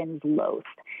maidens loath.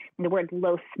 And the word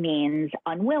loath means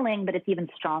unwilling, but it's even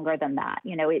stronger than that.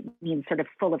 It means sort of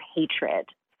full of hatred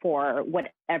for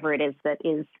whatever it is that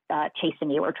is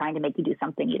chasing you or trying to make you do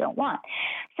something you don't want.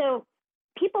 So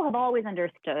people have always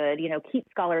understood, Keats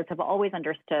scholars have always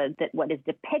understood that what is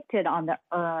depicted on the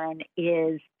urn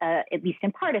is, at least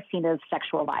in part, a scene of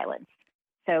sexual violence.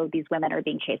 So these women are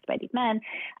being chased by these men.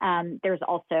 There's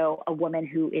also a woman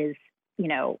who is,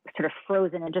 sort of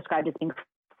frozen and described as being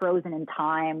frozen in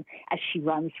time as she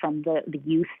runs from the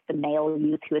male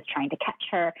youth who is trying to catch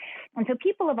her. And so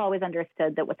people have always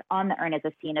understood that what's on the urn is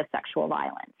a scene of sexual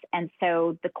violence. And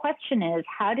so the question is,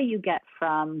 how do you get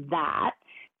from that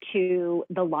to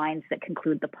the lines that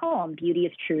conclude the poem? Beauty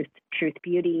is truth, truth,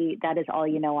 beauty, that is all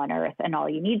you know on earth and all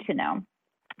you need to know.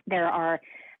 There are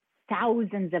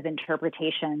thousands of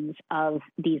interpretations of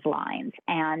these lines.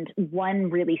 And one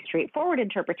really straightforward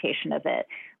interpretation of it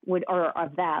or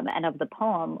of them and of the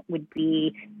poem would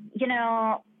be,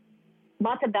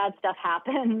 lots of bad stuff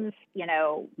happens,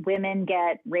 women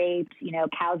get raped,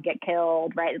 cows get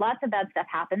killed, right? Lots of bad stuff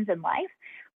happens in life,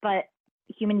 but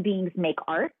human beings make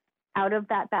art out of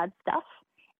that bad stuff.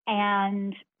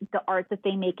 And the art that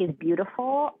they make is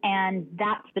beautiful. And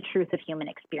that's the truth of human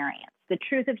experience. The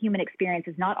truth of human experience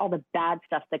is not all the bad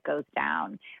stuff that goes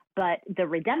down, but the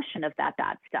redemption of that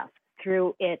bad stuff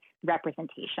through its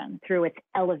representation, through its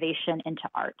elevation into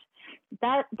art.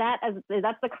 That's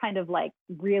the kind of like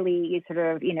really sort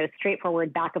of,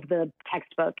 straightforward back of the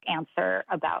textbook answer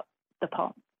about the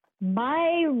poem.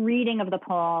 My reading of the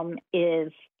poem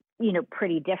is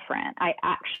pretty different. I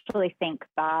actually think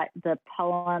that the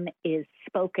poem is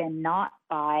spoken not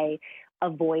by a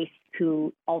voice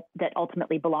that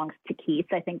ultimately belongs to Keats.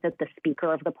 I think that the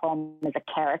speaker of the poem is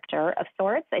a character of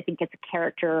sorts. I think it's a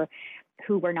character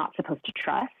who we're not supposed to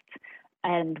trust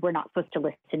and we're not supposed to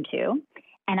listen to.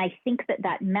 And I think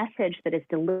that message that is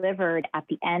delivered at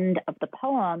the end of the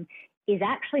poem is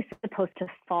actually supposed to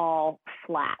fall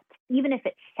flat, even if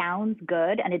it sounds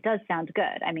good, and it does sound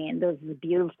good. I mean, those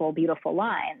beautiful, beautiful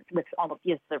lines with almost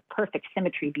the perfect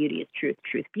symmetry. Beauty is truth,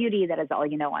 truth, beauty. That is all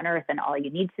you know on earth and all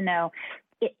you need to know.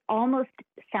 It almost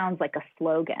sounds like a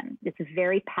slogan. It's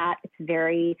very pat. It's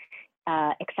very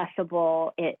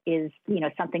accessible. It is,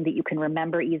 something that you can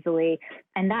remember easily.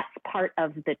 And that's part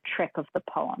of the trick of the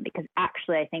poem, because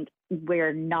actually I think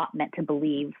we're not meant to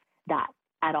believe that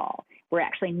at all. We're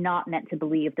actually not meant to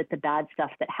believe that the bad stuff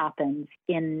that happens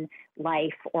in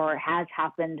life or has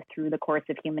happened through the course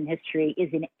of human history is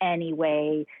in any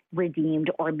way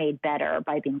redeemed or made better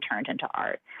by being turned into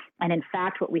art. And in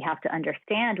fact, what we have to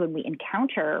understand when we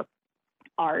encounter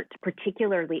art,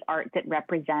 particularly art that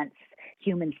represents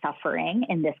human suffering,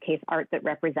 in this case, art that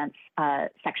represents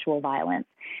sexual violence,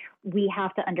 we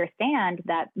have to understand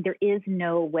that there is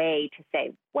no way to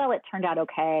say, well, it turned out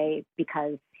okay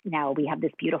because now we have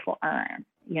this beautiful urn.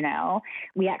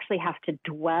 We actually have to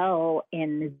dwell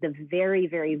in the very,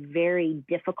 very, very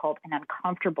difficult and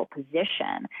uncomfortable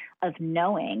position of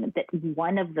knowing that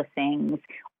one of the things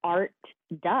art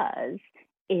does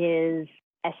is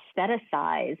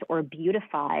aestheticize or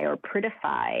beautify or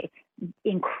prettify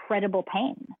incredible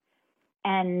pain.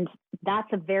 And that's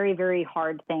a very, very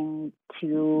hard thing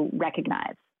to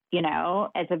recognize.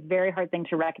 It's a very hard thing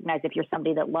to recognize if you're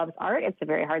somebody that loves art. It's a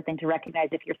very hard thing to recognize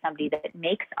if you're somebody that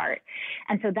makes art.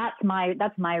 And so that's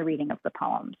my reading of the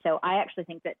poem. So I actually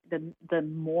think that the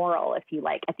moral, if you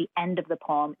like, at the end of the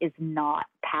poem is not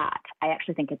pat. I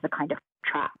actually think it's a kind of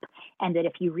trap. And that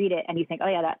if you read it and you think, oh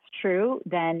yeah, that's true,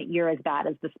 then you're as bad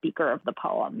as the speaker of the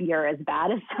poem. You're as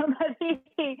bad as somebody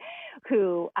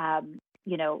who,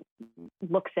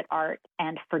 looks at art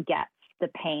and forgets the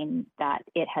pain that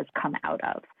it has come out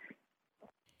of.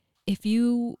 If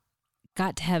you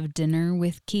got to have dinner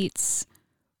with Keats,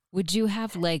 would you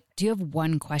have do you have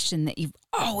one question that you've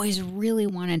always really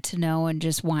wanted to know and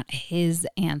just want his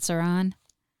answer on?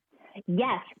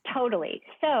 Yes, totally.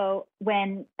 So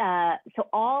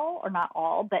all, or not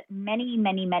all, but many,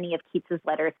 many, many of Keats's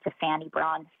letters to Fanny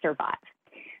Braun survive.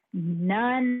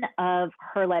 none of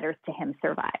her letters to him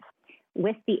survive,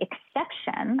 with the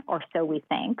exception, or so we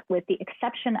think, with the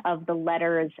exception of the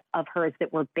letters of hers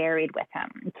that were buried with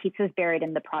him. Keats is buried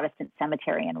in the Protestant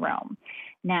cemetery in Rome.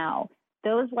 Now,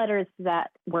 those letters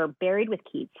that were buried with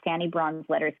Keats, Fanny Braun's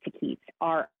letters to Keats,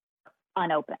 are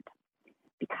unopened,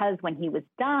 because when he was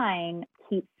dying,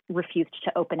 Keats refused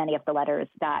to open any of the letters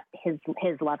that his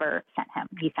lover sent him.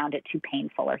 He found it too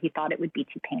painful, or he thought it would be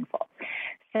too painful.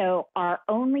 So our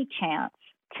only chance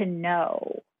to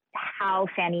know how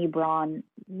Fanny Braun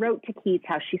wrote to Keats,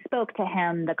 how she spoke to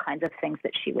him, the kinds of things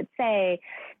that she would say,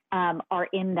 are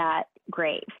in that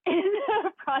grave in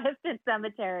the Protestant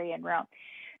cemetery in Rome.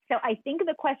 So I think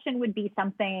the question would be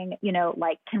something,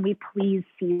 like, can we please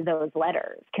see those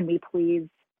letters? Can we please,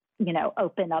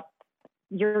 open up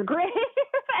your grave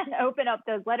and open up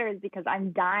those letters, because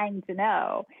I'm dying to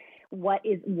know what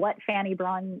Fanny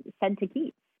Braun said to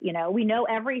Keats. We know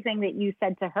everything that you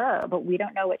said to her, but we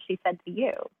don't know what she said to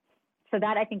you. So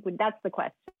that, I think, that's the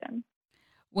question.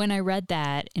 When I read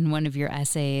that in one of your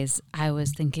essays, I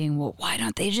was thinking, well, why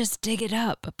don't they just dig it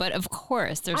up? But of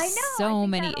course, there's so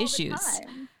many issues.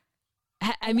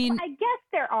 I mean, I guess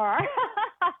there are.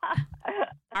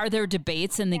 Are there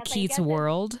debates in the Keats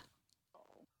world?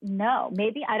 No,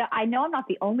 maybe. I know I'm not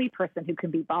the only person who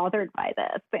can be bothered by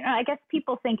this, but I guess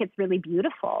people think it's really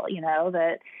beautiful,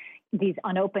 that these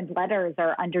unopened letters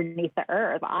are underneath the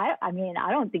earth. I mean,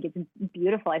 I don't think it's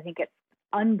beautiful. I think it's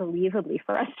unbelievably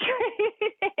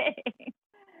frustrating.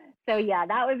 So yeah,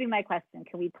 that would be my question.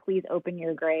 Can we please open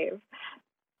your grave?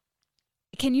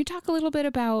 Can you talk a little bit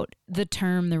about the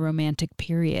term, the Romantic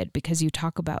period? Because you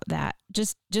talk about that,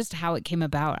 just how it came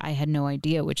about. I had no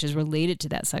idea, which is related to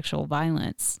that sexual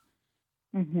violence.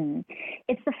 Mm-hmm.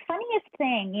 It's the funniest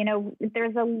thing.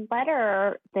 There's a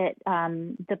letter that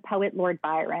the poet Lord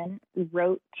Byron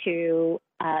wrote to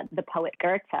the poet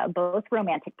Goethe, both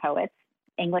Romantic poets,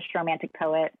 English Romantic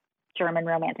poet, German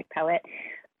Romantic poet,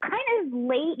 kind of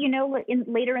late,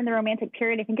 later in the Romantic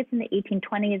period. I think it's in the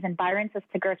 1820s, and Byron says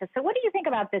to Goethe, so what do you think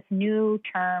about this new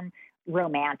term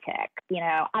romantic?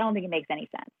 I don't think it makes any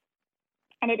sense.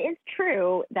 And it is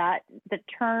true that the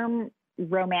term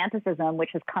Romanticism,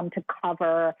 which has come to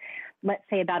cover, let's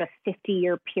say, about a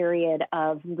 50-year period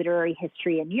of literary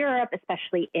history in Europe,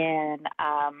 especially in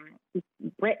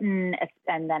Britain,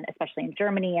 and then especially in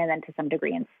Germany, and then to some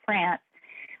degree in France,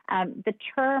 the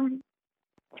term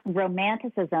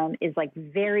Romanticism is like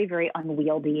very, very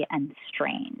unwieldy and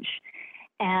strange.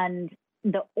 And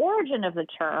the origin of the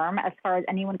term, as far as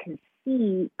anyone can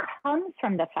see, comes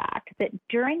from the fact that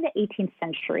during the 18th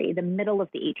century, the middle of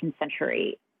the 18th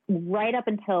century, right up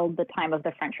until the time of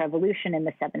the French Revolution in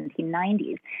the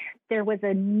 1790s, there was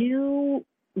a new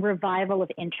revival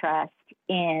of interest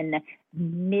in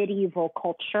medieval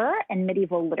culture and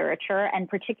medieval literature, and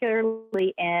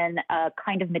particularly in a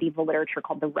kind of medieval literature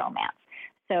called the Romance.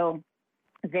 So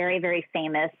very, very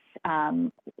famous,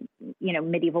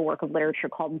 medieval work of literature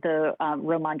called the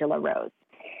Roman de la Rose.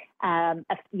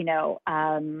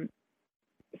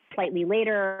 Slightly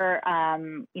later,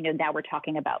 now we're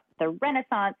talking about the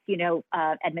Renaissance.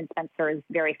 Edmund Spenser's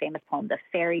very famous poem, The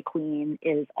Faerie Queene,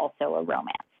 is also a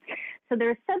romance. So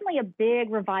there's suddenly a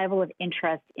big revival of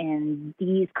interest in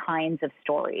these kinds of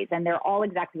stories, and they're all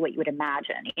exactly what you would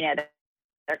imagine.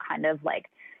 They're kind of like,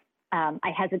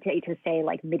 I hesitate to say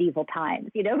like medieval times,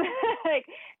 like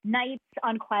knights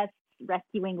on quests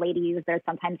rescuing ladies. There's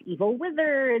sometimes evil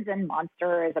wizards and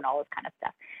monsters and all this kind of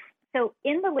stuff. So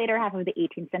in the later half of the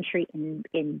 18th century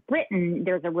in Britain,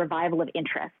 there's a revival of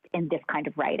interest in this kind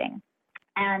of writing.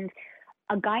 And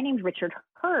a guy named Richard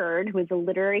Hurd, who is a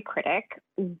literary critic,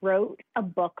 wrote a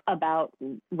book about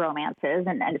romances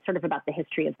and it's sort of about the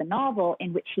history of the novel,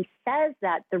 in which he says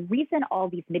that the reason all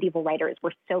these medieval writers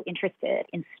were so interested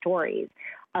in stories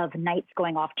of knights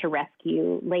going off to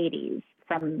rescue ladies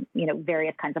from,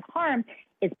 various kinds of harm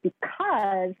is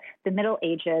because the Middle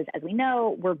Ages, as we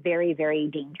know, were very, very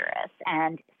dangerous.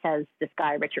 And says this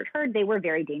guy, Richard Hurd, they were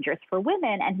very dangerous for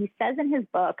women. And he says in his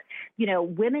book,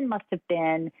 women must have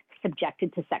been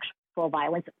subjected to sexual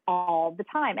violence all the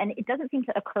time. And it doesn't seem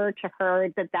to occur to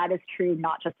Hurd that that is true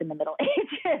not just in the Middle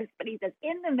Ages, but he says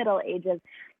in the Middle Ages,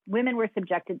 women were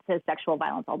subjected to sexual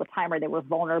violence all the time, or they were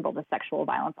vulnerable to sexual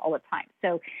violence all the time.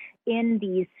 So in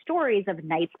these stories of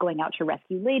knights going out to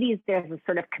rescue ladies, there's a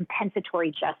sort of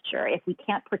compensatory gesture. If we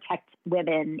can't protect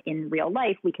women in real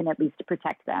life, we can at least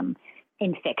protect them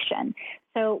in fiction.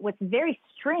 So what's very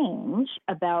strange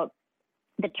about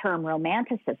the term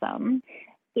romanticism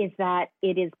is that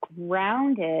it is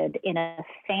grounded in a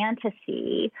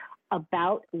fantasy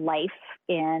about life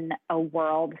in a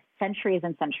world centuries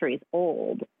and centuries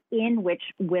old in which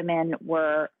women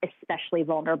were especially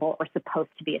vulnerable or supposed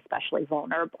to be especially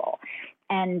vulnerable.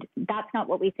 And that's not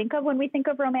what we think of when we think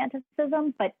of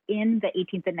Romanticism, but in the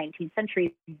 18th and 19th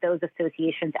centuries, those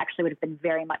associations actually would have been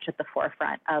very much at the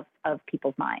forefront of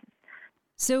people's minds.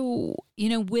 So,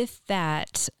 with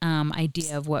that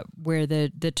idea of where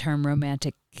the term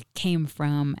romantic came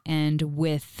from, and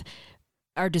with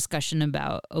our discussion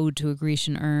about ode to a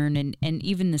Grecian urn and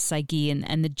even the psyche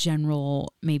and the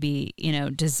general maybe,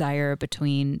 desire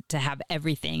to have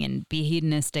everything and be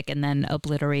hedonistic and then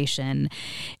obliteration,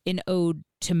 in Ode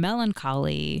to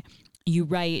Melancholy, you're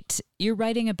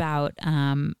writing about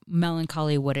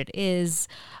melancholy, what it is.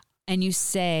 And you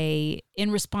say,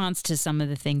 in response to some of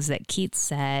the things that Keats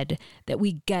said, that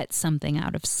we get something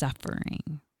out of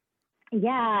suffering.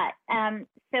 Yeah.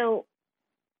 So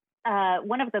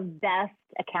one of the best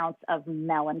accounts of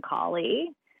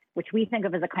melancholy, which we think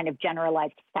of as a kind of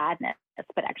generalized sadness,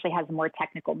 but actually has a more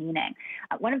technical meaning.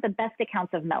 One of the best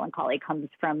accounts of melancholy comes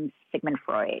from Sigmund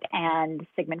Freud. And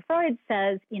Sigmund Freud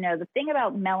says, the thing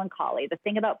about melancholy, the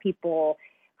thing about people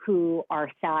who are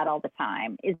sad all the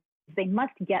time is they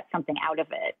must get something out of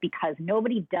it, because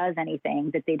nobody does anything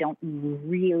that they don't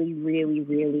really, really,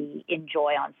 really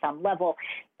enjoy on some level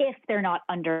if they're not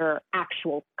under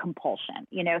actual compulsion,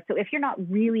 So if you're not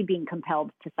really being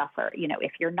compelled to suffer,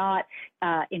 if you're not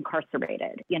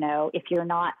incarcerated, if you're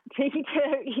not, to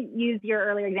use your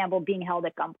earlier example, being held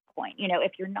at gunpoint,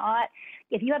 if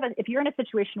you're in a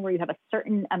situation where you have a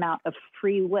certain amount of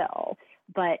free will,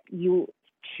 but you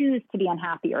choose to be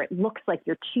unhappy, or it looks like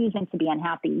you're choosing to be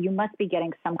unhappy, you must be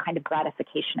getting some kind of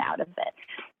gratification out of it.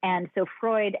 And so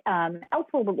Freud,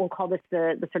 elsewhere will call this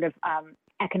the sort of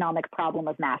economic problem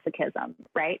of masochism,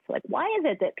 right? So like, why is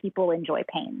it that people enjoy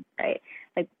pain, right?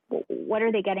 Like, what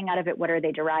are they getting out of it? What are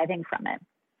they deriving from it?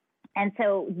 And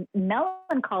so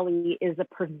melancholy is a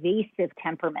pervasive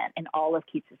temperament in all of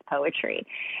Keats's poetry.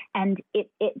 And it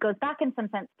goes back in some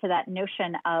sense to that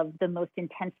notion of the most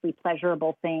intensely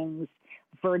pleasurable things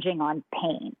verging on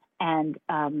pain, and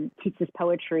Keats's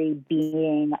poetry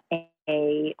being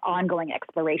a ongoing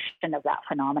exploration of that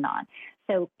phenomenon.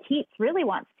 So Keats really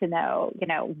wants to know,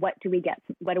 what do we get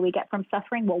from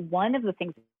suffering? Well, one of the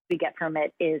things we get from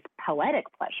it is poetic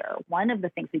pleasure. One of the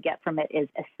things we get from it is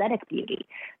aesthetic beauty,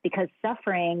 because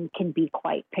suffering can be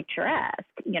quite picturesque.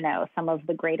 Some of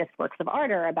the greatest works of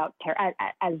art are about,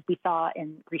 as we saw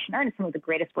in Grecian urn, some of the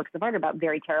greatest works of art are about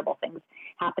very terrible things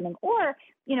happening, or,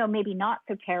 maybe not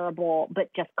so terrible, but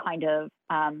just kind of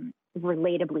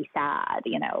relatably sad,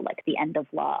 like the end of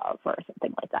love or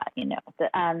something like that,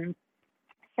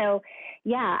 So,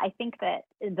 yeah, I think that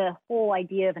the whole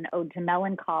idea of an ode to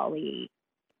melancholy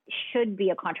should be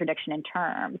a contradiction in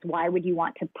terms. Why would you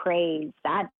want to praise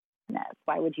sadness?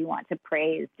 Why would you want to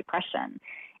praise depression?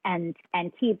 And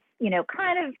Keats,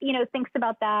 thinks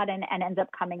about that and ends up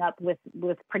coming up with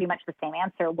pretty much the same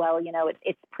answer. Well,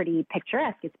 it's pretty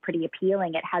picturesque. It's pretty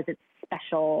appealing. It has its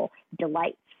special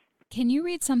delights. Can you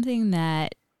read something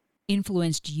that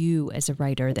influenced you as a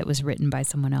writer that was written by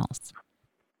someone else?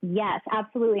 Yes,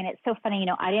 absolutely. And it's so funny,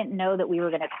 I didn't know that we were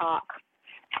going to talk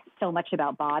so much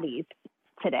about bodies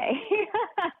today.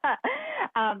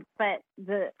 But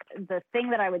the thing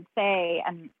that I would say,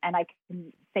 and I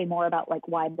can say more about like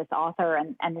why this author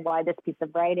and why this piece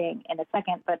of writing in a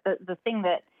second, but the thing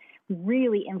that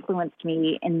really influenced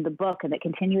me in the book and that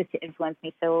continues to influence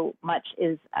me so much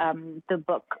is the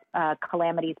book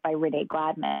Calamities by Renee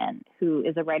Gladman, who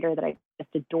is a writer that I just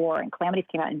adore. And Calamities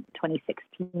came out in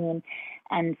 2016.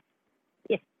 And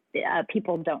if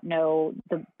people don't know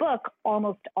the book,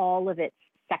 almost all of its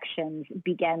sections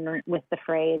begin with the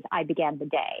phrase, "I began the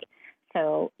day."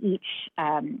 So each,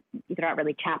 they're not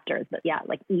really chapters, but yeah,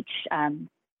 like each,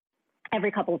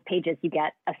 every couple of pages you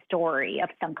get a story of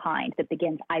some kind that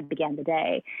begins, "I began the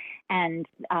day." And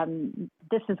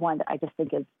this is one that I just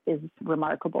think is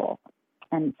remarkable.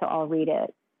 And so I'll read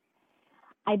it.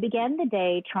 "I began the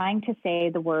day trying to say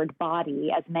the word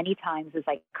body as many times as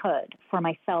I could for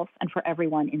myself and for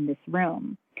everyone in this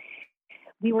room.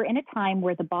 We were in a time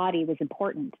where the body was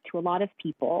important to a lot of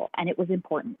people, and it was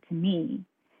important to me.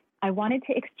 I wanted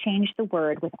to exchange the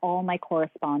word with all my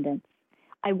correspondents.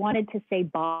 I wanted to say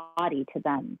body to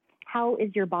them. How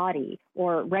is your body?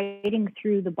 Or writing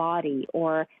through the body,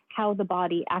 or how the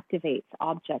body activates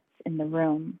objects in the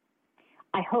room.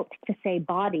 I hoped to say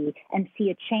body and see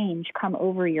a change come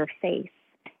over your face.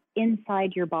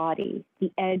 Inside your body,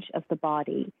 the edge of the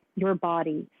body, your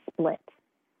body split.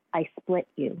 I split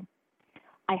you.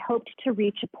 I hoped to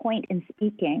reach a point in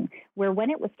speaking where when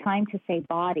it was time to say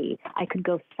body, I could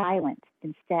go silent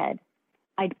instead.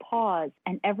 I'd pause,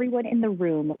 and everyone in the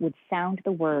room would sound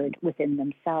the word within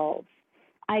themselves.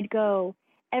 I'd go,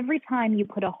 every time you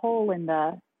put a hole in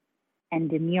the, and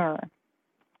demure,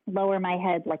 lower my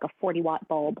head like a 40-watt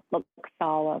bulb, look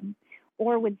solemn,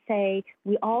 or would say,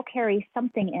 we all carry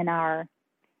something in our,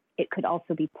 it could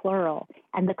also be plural,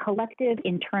 and the collective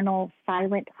internal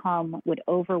silent hum would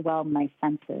overwhelm my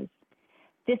senses.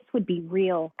 This would be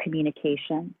real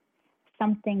communication.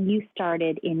 Something you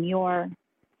started in your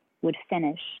would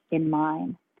finish in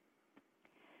mine.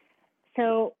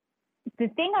 So the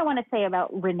thing I want to say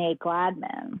about Renee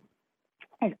Gladman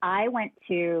is I went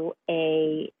to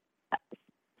a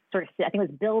sort of, I think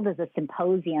it was billed as a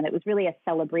symposium. It was really a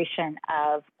celebration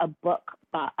of a book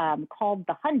called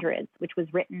The Hundreds, which was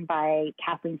written by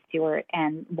Kathleen Stewart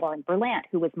and Lauren Berlant,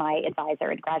 who was my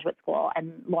advisor in graduate school.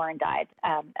 And Lauren died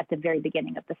at the very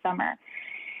beginning of the summer.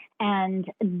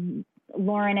 And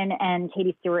Lauren and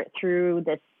Katie Stewart threw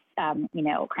this,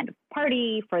 kind of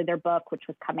party for their book, which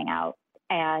was coming out.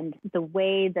 And the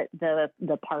way that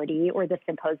the party or the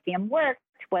symposium worked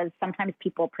was sometimes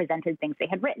people presented things they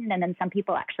had written, and then some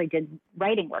people actually did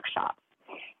writing workshops.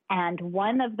 And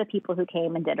one of the people who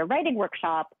came and did a writing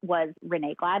workshop was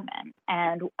Renee Gladman.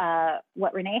 And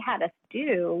what Renee had us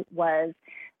do was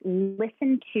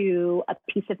listen to a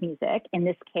piece of music, in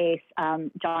this case,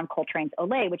 John Coltrane's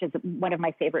Olé, which is one of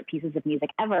my favorite pieces of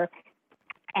music ever,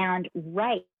 and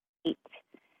write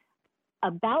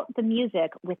about the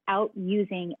music without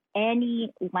using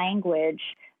any language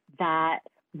that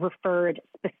referred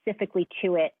specifically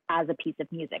to it as a piece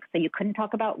of music. So you couldn't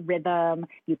talk about rhythm,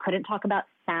 you couldn't talk about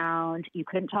sound, you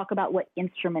couldn't talk about what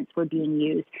instruments were being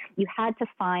used. You had to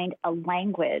find a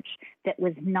language that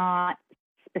was not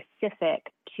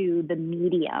specific to the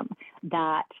medium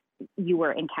that you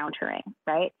were encountering,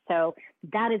 right? So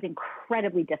that is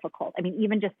incredibly difficult. I mean,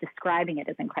 even just describing it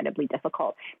is incredibly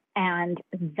difficult. And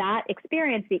that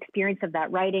experience, the experience of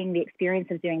that writing, the experience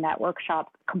of doing that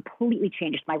workshop completely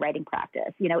changed my writing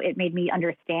practice. It made me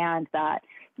understand that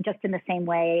just in the same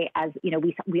way as,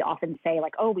 we often say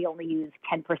like, oh, we only use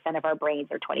 10% of our brains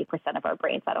or 20% of our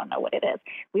brains. I don't know what it is.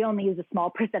 We only use a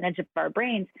small percentage of our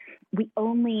brains. We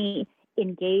only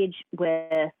engage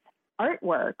with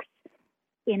artworks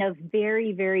in a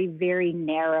very, very, very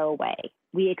narrow way.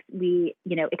 We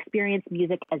experience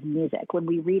music as music. When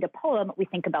we read a poem, we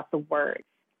think about the words.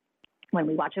 When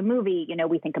we watch a movie,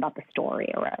 we think about the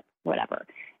story or whatever,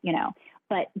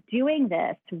 But doing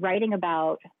this, writing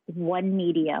about one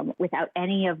medium without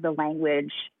any of the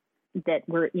language that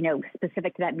were,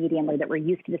 specific to that medium or that we're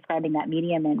used to describing that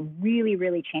medium, and really,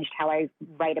 really changed how I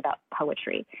write about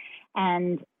poetry.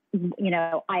 And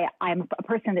I'm a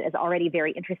person that is already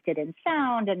very interested in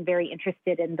sound and very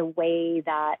interested in the way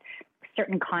that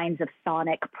certain kinds of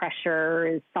sonic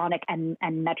pressures, sonic and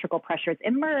metrical pressures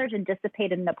emerge and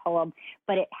dissipate in the poem.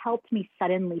 But it helped me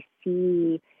suddenly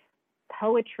see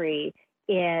poetry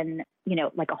in,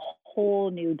 like a whole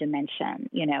new dimension,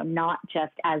 not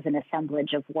just as an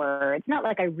assemblage of words. Not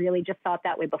like I really just thought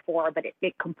that way before, but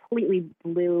it completely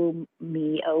blew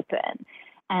me open.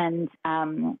 And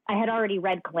I had already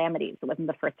read Calamities. It wasn't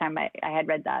the first time I had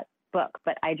read that book,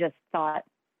 but I just thought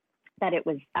that it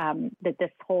was that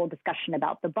this whole discussion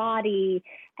about the body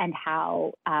and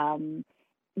how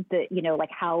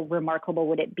how remarkable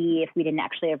would it be if we didn't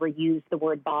actually ever use the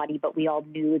word body, but we all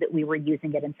knew that we were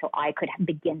using it, and so I could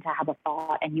begin to have a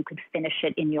thought, and you could finish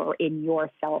it in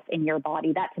yourself, in your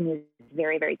body. That to me is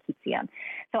very, very Keatsian.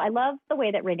 So I love the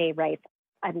way that Renee writes.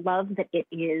 I love that it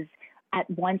is at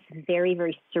once very,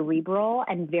 very cerebral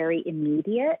and very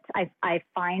immediate. I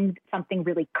find something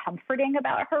really comforting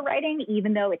about her writing,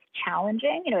 even though it's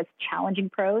challenging. It's challenging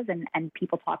prose, and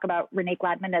people talk about Renee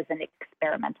Gladman as an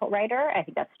experimental writer. I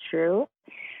think that's true.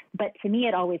 But to me,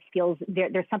 it always feels,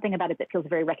 there's something about it that feels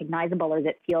very recognizable, or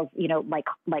that feels,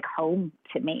 like home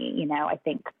to me. I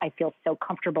think I feel so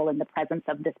comfortable in the presence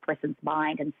of this person's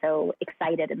mind, and so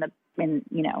excited in the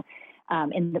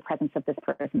presence of this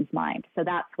person's mind. So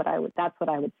that's what I would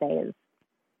say is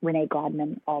Renee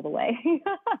Gladman all the way.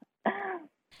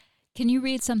 Can you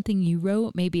read something you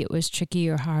wrote? Maybe it was tricky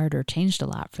or hard or changed a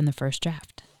lot from the first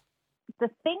draft. The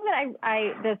thing that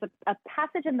there's a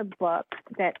passage in the book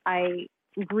that I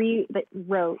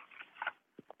wrote,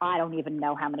 I don't even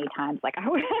know how many times. Like I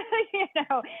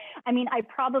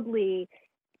probably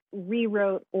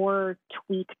rewrote or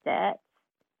tweaked it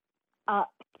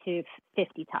up to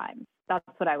 50 times. That's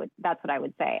what I would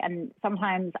say. And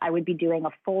sometimes I would be doing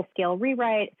a full scale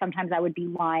rewrite. Sometimes I would be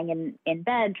lying in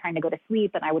bed trying to go to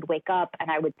sleep, and I would wake up and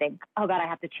I would think, oh God, I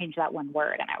have to change that one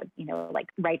word. And I would,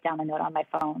 write down a note on my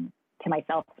phone to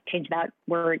myself, change that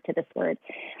word to this word.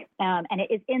 And it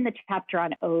is in the chapter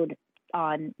on ode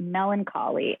on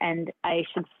melancholy. And I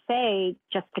should say,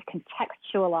 just to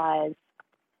contextualize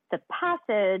the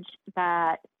passage,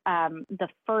 that the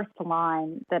first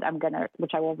line that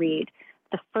which I will read,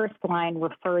 the first line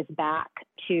refers back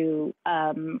to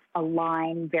a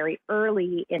line very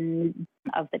early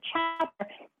of the chapter,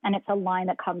 and it's a line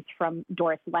that comes from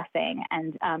Doris Lessing.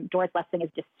 And Doris Lessing is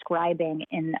describing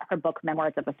in her book,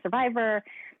 Memoirs of a Survivor,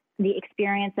 the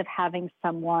experience of having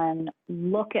someone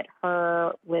look at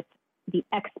her with the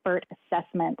expert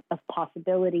assessment of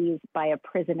possibilities by a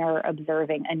prisoner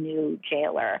observing a new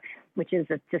jailer, which is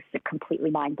just a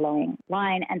completely mind-blowing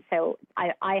line. And so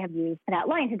I have used that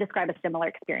line to describe a similar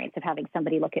experience of having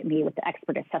somebody look at me with the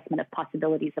expert assessment of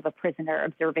possibilities of a prisoner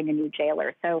observing a new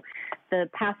jailer. So the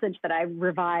passage that I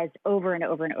revised over and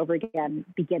over and over again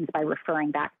begins by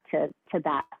referring back to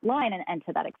that line and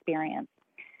to that experience.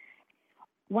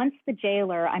 Once the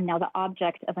jailer, I'm now the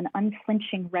object of an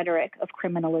unflinching rhetoric of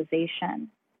criminalization.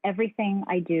 Everything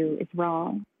I do is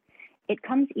wrong. It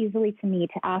comes easily to me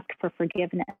to ask for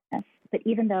forgiveness, but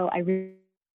even though I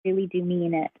really do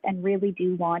mean it and really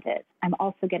do want it, I'm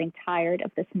also getting tired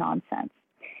of this nonsense.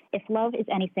 If love is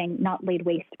anything not laid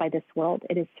waste by this world,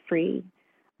 it is free.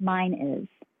 Mine is.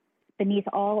 Beneath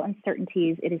all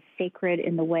uncertainties, it is sacred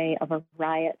in the way of a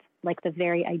riot, like the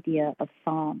very idea of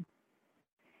song.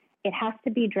 It has to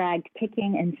be dragged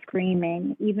kicking and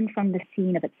screaming, even from the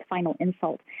scene of its final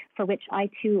insult, for which I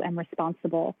too am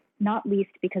responsible, not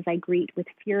least because I greet with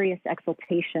furious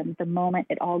exultation the moment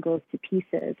it all goes to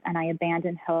pieces and I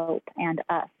abandon hope and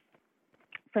us.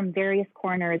 From various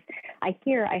corners, I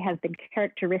hear I have been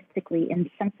characteristically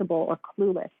insensible or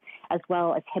clueless, as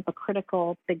well as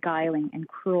hypocritical, beguiling, and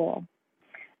cruel.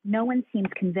 No one seems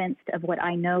convinced of what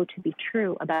I know to be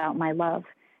true about my love,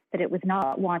 that it was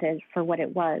not wanted for what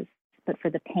it was, but for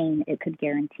the pain it could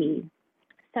guarantee.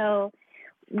 So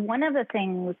one of the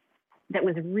things that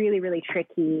was really, really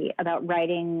tricky about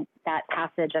writing that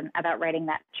passage and about writing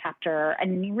that chapter,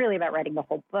 and really about writing the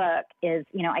whole book, is,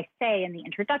 I say in the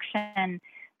introduction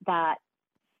that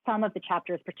some of the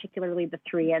chapters, particularly the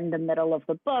three in the middle of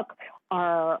the book,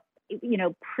 are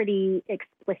pretty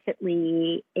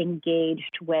explicitly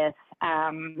engaged with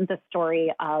the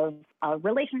story of a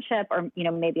relationship, or,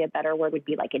 maybe a better word would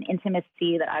be like an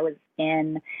intimacy that I was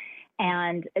in.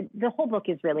 And the whole book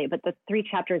is really, but the three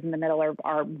chapters in the middle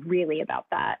are really about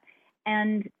that.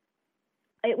 And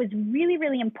it was really,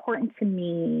 really important to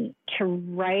me to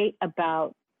write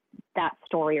about that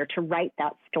story, or to write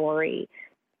that story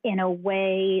in a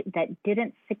way that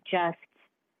didn't suggest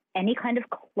any kind of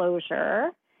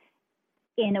closure,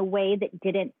 in a way that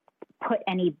didn't put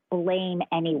any blame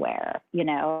anywhere,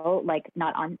 like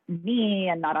not on me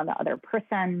and not on the other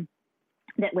person,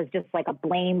 that was just like a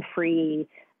blame-free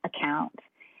account.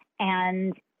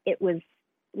 And it was,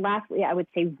 lastly, I would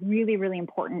say, really, really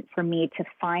important for me to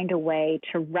find a way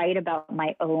to write about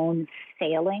my own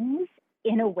failings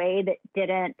in a way that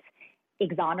didn't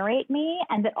exonerate me,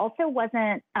 and that also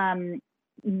wasn't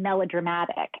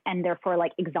melodramatic and therefore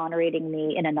like exonerating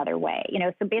me in another way.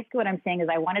 So basically what I'm saying is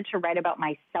I wanted to write about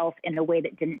myself in a way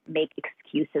that didn't make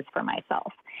excuses for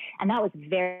myself. And that was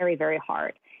very, very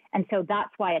hard. And so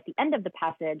that's why at the end of the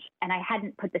passage, and I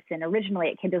hadn't put this in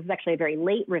originally, this was actually a very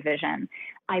late revision,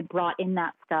 I brought in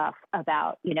that stuff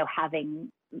about,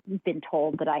 having been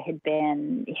told that I had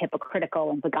been hypocritical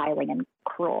and beguiling and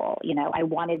cruel. I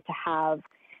wanted to have,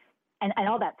 and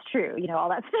all that's true, all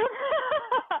that stuff,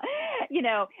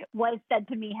 was said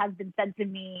to me, has been said to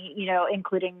me,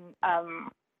 including,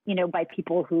 by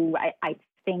people who I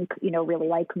think, really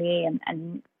like me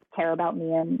and care about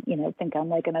me and, think I'm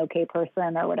like an okay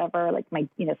person or whatever, like my,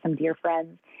 some dear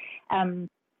friends.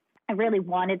 I really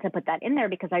wanted to put that in there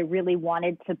because I really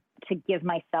wanted to give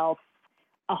myself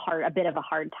a bit of a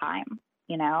hard time,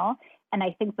 And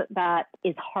I think that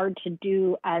is hard to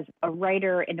do as a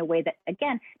writer in a way that,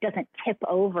 again, doesn't tip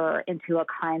over into a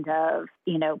kind of,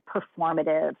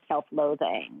 performative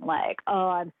self-loathing, like, oh,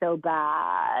 I'm so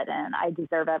bad and I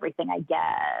deserve everything I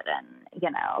get. And,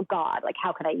 God, like,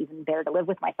 how could I even bear to live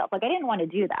with myself? Like, I didn't want to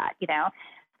do that,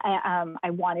 I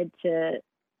wanted to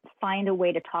find a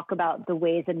way to talk about the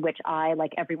ways in which I,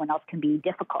 like everyone else, can be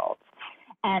difficult.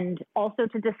 And also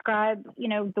to describe,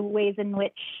 the ways in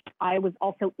which I was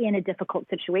also in a difficult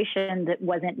situation that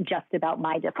wasn't just about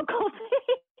my difficulty.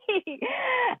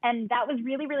 And that was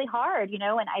really, really hard, and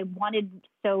I wanted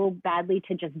so badly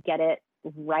to just get it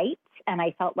right. And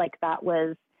I felt like that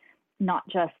was not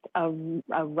just a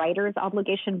writer's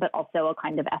obligation, but also a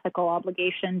kind of ethical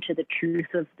obligation to the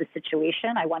truth of the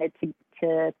situation. I wanted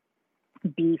to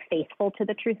be faithful to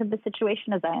the truth of the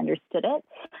situation as I understood it.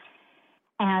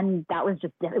 And that was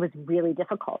it was really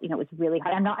difficult. It was really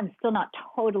hard. I'm still not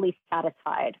totally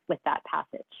satisfied with that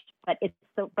passage, but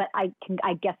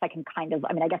I guess I can kind of,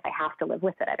 I guess I have to live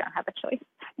with it. I don't have a choice.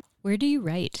 Where do you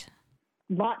write?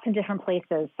 Lots of different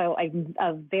places. So I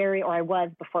was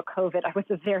before COVID, I was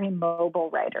a very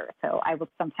mobile writer. So I would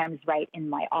sometimes write in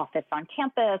my office on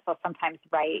campus. I'll sometimes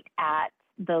write at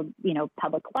the,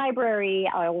 public library.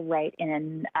 I'll write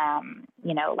in,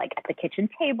 like at the kitchen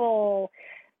table,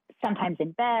 sometimes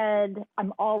in bed.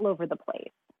 I'm all over the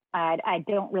place. I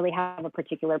don't really have a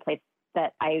particular place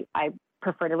that I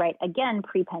prefer to write. Again,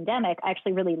 pre-pandemic, I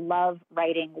actually really love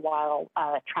writing while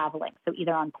traveling. So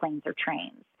either on planes or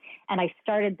trains. And I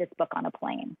started this book on a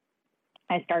plane.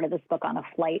 I started this book on a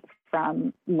flight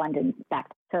from London back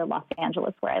to Los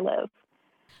Angeles, where I live.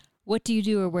 What do you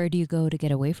do, or where do you go to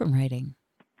get away from writing?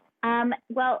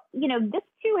 Well, this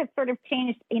too has sort of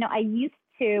changed.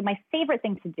 My favorite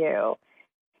thing to do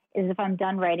is, if I'm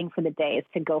done writing for the day, is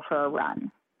to go for a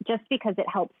run, just because it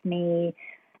helps me,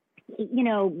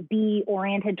 be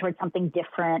oriented towards something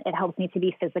different. It helps me to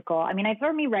be physical.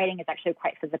 For me, writing is actually a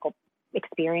quite physical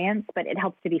experience, but it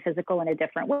helps to be physical in a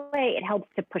different way. It helps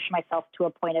to push myself to a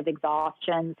point of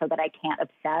exhaustion so that I can't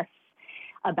obsess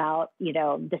about,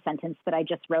 the sentence that I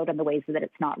just wrote and the ways that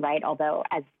it's not right. Although,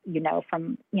 as you know,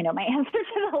 from, my answer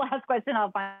to the last question,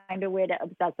 I'll find a way to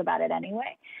obsess about it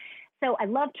anyway. So I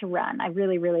love to run. I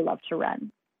really, really love to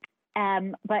run.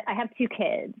 But I have two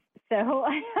kids. So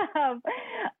I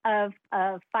have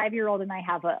a 5-year-old and I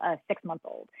have a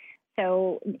 6-month-old.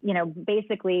 So,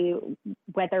 basically,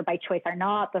 whether by choice or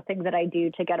not, the thing that I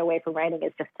do to get away from writing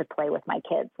is just to play with my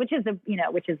kids, which is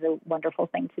a wonderful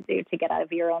thing to do, to get out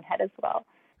of your own head as well.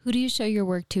 Who do you show your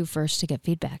work to first to get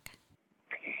feedback?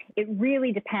 It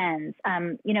really depends.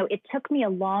 It took me a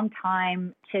long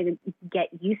time to get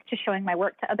used to showing my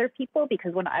work to other people,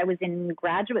 because when I was in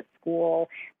graduate school,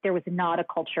 there was not a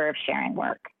culture of sharing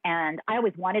work. And I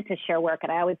always wanted to share work,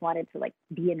 and I always wanted to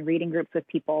be in reading groups with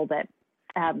people that,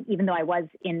 even though I was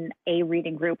in a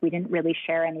reading group, we didn't really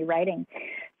share any writing.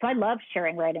 So I love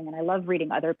sharing writing, and I love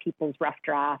reading other people's rough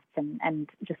drafts and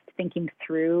just thinking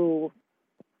through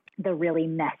the really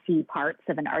messy parts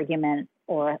of an argument,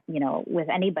 or, with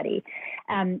anybody.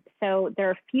 So there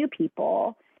are a few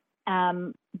people.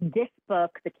 This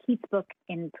book, the Keats book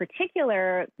in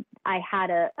particular, I had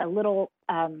a little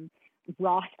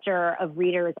roster of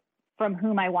readers from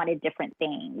whom I wanted different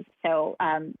things. So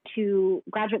to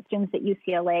graduate students at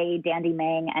UCLA, Dandy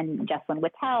Mang and Jesslyn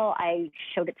Whittel, I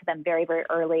showed it to them very, very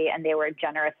early, and they were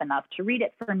generous enough to read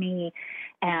it for me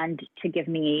and to give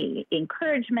me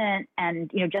encouragement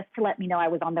and, just to let me know I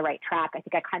was on the right track. I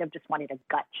think I kind of just wanted a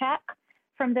gut check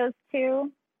from those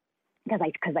two,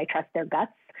 because I trust their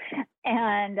guts.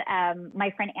 And my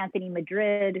friend Anthony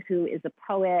Madrid, who is a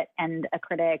poet and a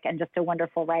critic and just a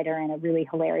wonderful writer and a really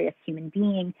hilarious human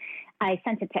being, I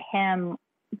sent it to him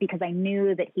because I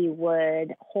knew that he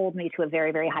would hold me to a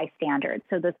very, very high standard.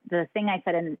 So the thing I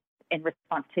said in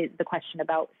response to the question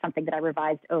about something that I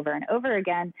revised over and over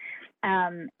again,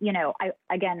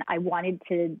 I wanted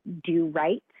to do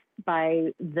right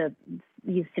by the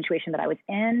situation that I was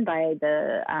in, by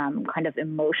the kind of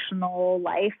emotional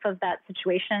life of that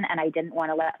situation. And I didn't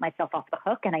want to let myself off the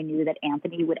hook. And I knew that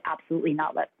Anthony would absolutely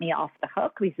not let me off the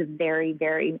hook. He's a very,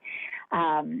 very,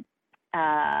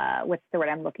 what's the word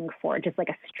I'm looking for? Just like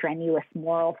a strenuous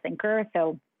moral thinker.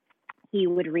 So he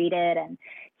would read it and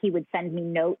he would send me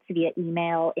notes via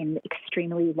email in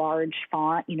extremely large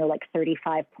font, like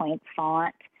 35-point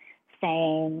font,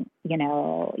 saying,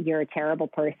 you're a terrible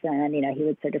person. He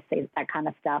would sort of say that kind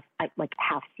of stuff, like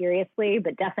half seriously,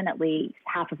 but definitely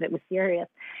half of it was serious.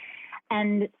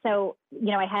 And so,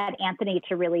 I had Anthony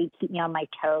to really keep me on my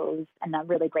toes, and I'm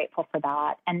really grateful for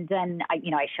that. And then,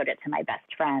 I showed it to my best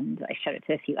friend. I showed it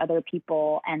to a few other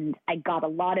people, and I got a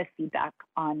lot of feedback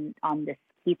on this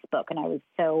Keats book, and I was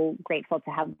so grateful to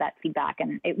have that feedback.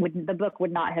 And the book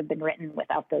would not have been written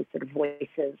without those sort of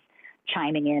voices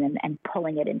chiming in and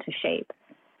pulling it into shape.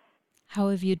 How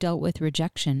have you dealt with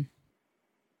rejection?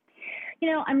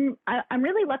 I'm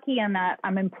really lucky in that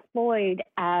I'm employed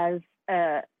as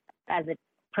a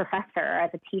professor,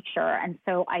 as a teacher, and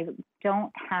so I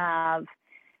don't have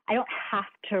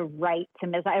to write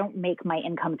I don't make my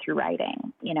income through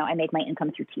writing. I make my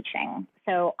income through teaching.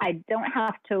 So I don't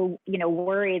have to,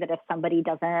 worry that if somebody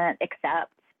doesn't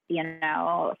accept,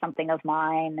 something of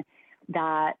mine,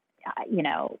 that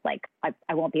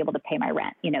I won't be able to pay my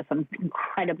rent, so I'm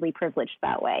incredibly privileged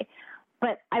that way.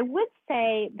 But I would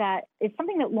say that it's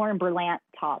something that Lauren Berlant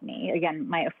taught me. Again,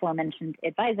 my aforementioned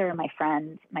advisor, my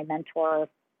friend, my mentor.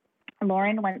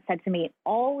 Lauren once said to me,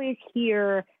 always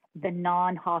hear the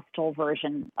non-hostile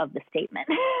version of the statement.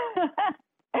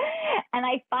 And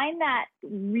I find that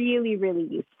really, really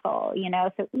useful,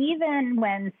 so even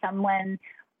when someone,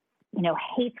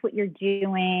 hates what you're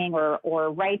doing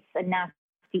or writes a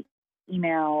nasty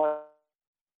email or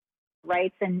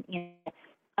writes an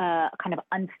kind of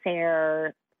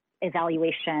unfair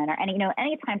evaluation or any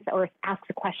time or asks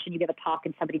a question, you give a talk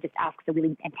and somebody just asks a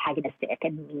really antagonistic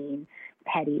and mean,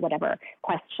 petty, whatever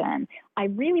question. I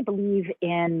really believe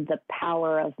in the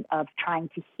power of trying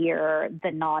to hear the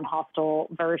non-hostile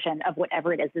version of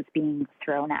whatever it is that's being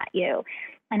thrown at you.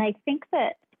 And I think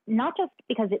that not just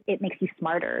because it makes you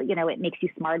smarter, it makes you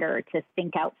smarter to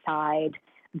think outside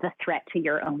the threat to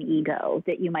your own ego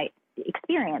that you might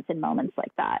experience in moments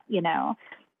like that,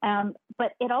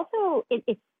 but it also,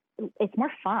 it's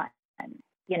more fun,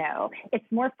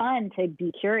 it's more fun to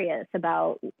be curious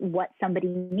about what somebody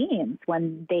means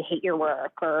when they hate your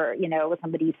work or, when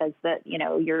somebody says that,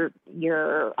 you're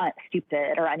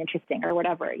stupid or uninteresting or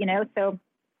whatever, so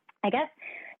I guess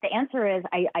the answer is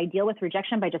I deal with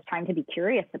rejection by just trying to be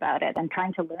curious about it and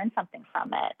trying to learn something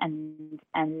from it and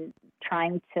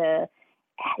trying to,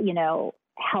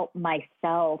 help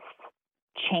myself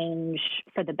change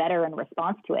for the better in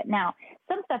response to it. Now,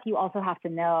 some stuff you also have to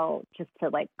know just to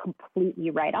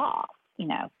completely write off.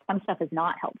 Some stuff is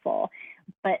not helpful,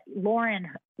 but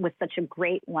Lauren was such a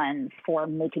great one for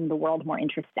making the world more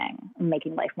interesting,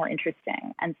 making life more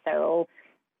interesting. And so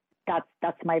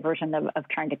that's my version of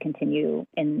trying to continue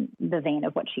in the vein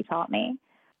of what she taught me.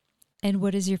 And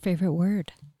what is your favorite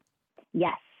word?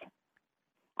 Yes.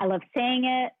 I love saying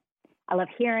it. I love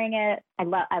hearing it. I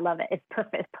love it. It's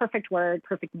perfect. Perfect word,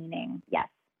 perfect meaning. Yes.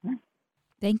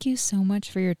 Thank you so much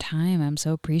for your time. I'm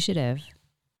so appreciative.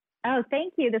 Oh,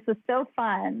 thank you. This was so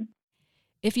fun.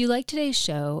 If you like today's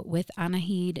show with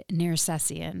Anahid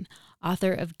Nersessian,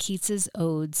 author of Keats's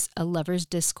Odes, A Lover's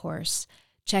Discourse,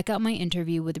 check out my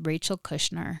interview with Rachel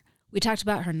Kushner. We talked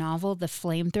about her novel, The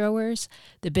Flamethrowers,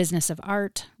 the business of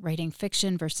art, writing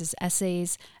fiction versus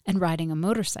essays, and riding a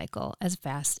motorcycle as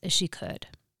fast as she could.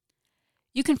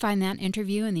 You can find that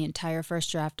interview in the entire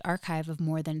First Draft archive of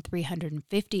more than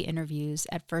 350 interviews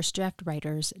at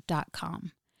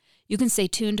firstdraftwriters.com. You can stay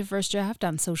tuned to First Draft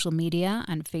on social media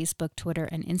on Facebook, Twitter,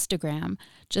 and Instagram.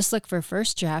 Just look for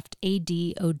First Draft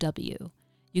ADOW.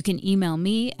 You can email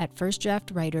me at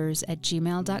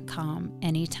firstdraftwriters@gmail.com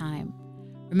anytime.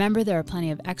 Remember, there are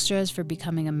plenty of extras for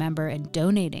becoming a member and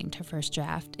donating to First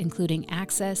Draft, including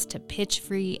access to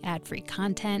pitch-free, ad-free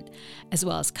content, as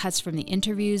well as cuts from the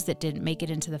interviews that didn't make it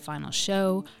into the final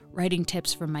show, writing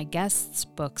tips from my guests,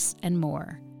 books, and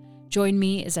more. Join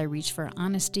me as I reach for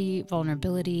honesty,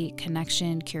 vulnerability,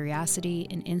 connection, curiosity,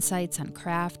 and insights on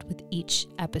craft with each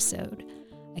episode.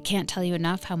 I can't tell you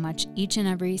enough how much each and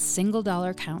every single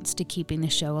dollar counts to keeping the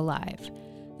show alive.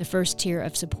 The first tier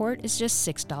of support is just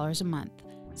 $6 a month.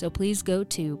 So please go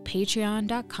to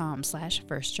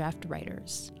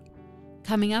patreon.com/firstdraftwriters.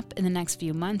 Coming up in the next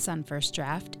few months on First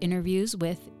Draft, interviews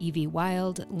with Evie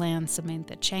Wild, Lan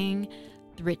Samantha Chang,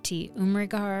 Thriti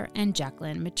Umrigar, and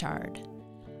Jacqueline Michard.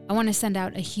 I want to send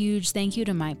out a huge thank you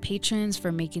to my patrons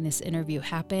for making this interview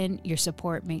happen. Your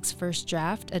support makes First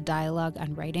Draft, a dialogue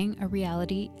on writing, a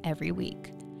reality every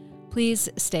week. Please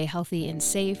stay healthy and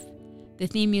safe. The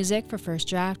theme music for First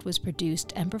Draft was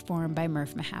produced and performed by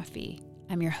Murph Mahaffey.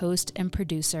 I'm your host and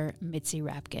producer, Mitzi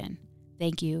Rapkin.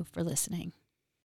 Thank you for listening.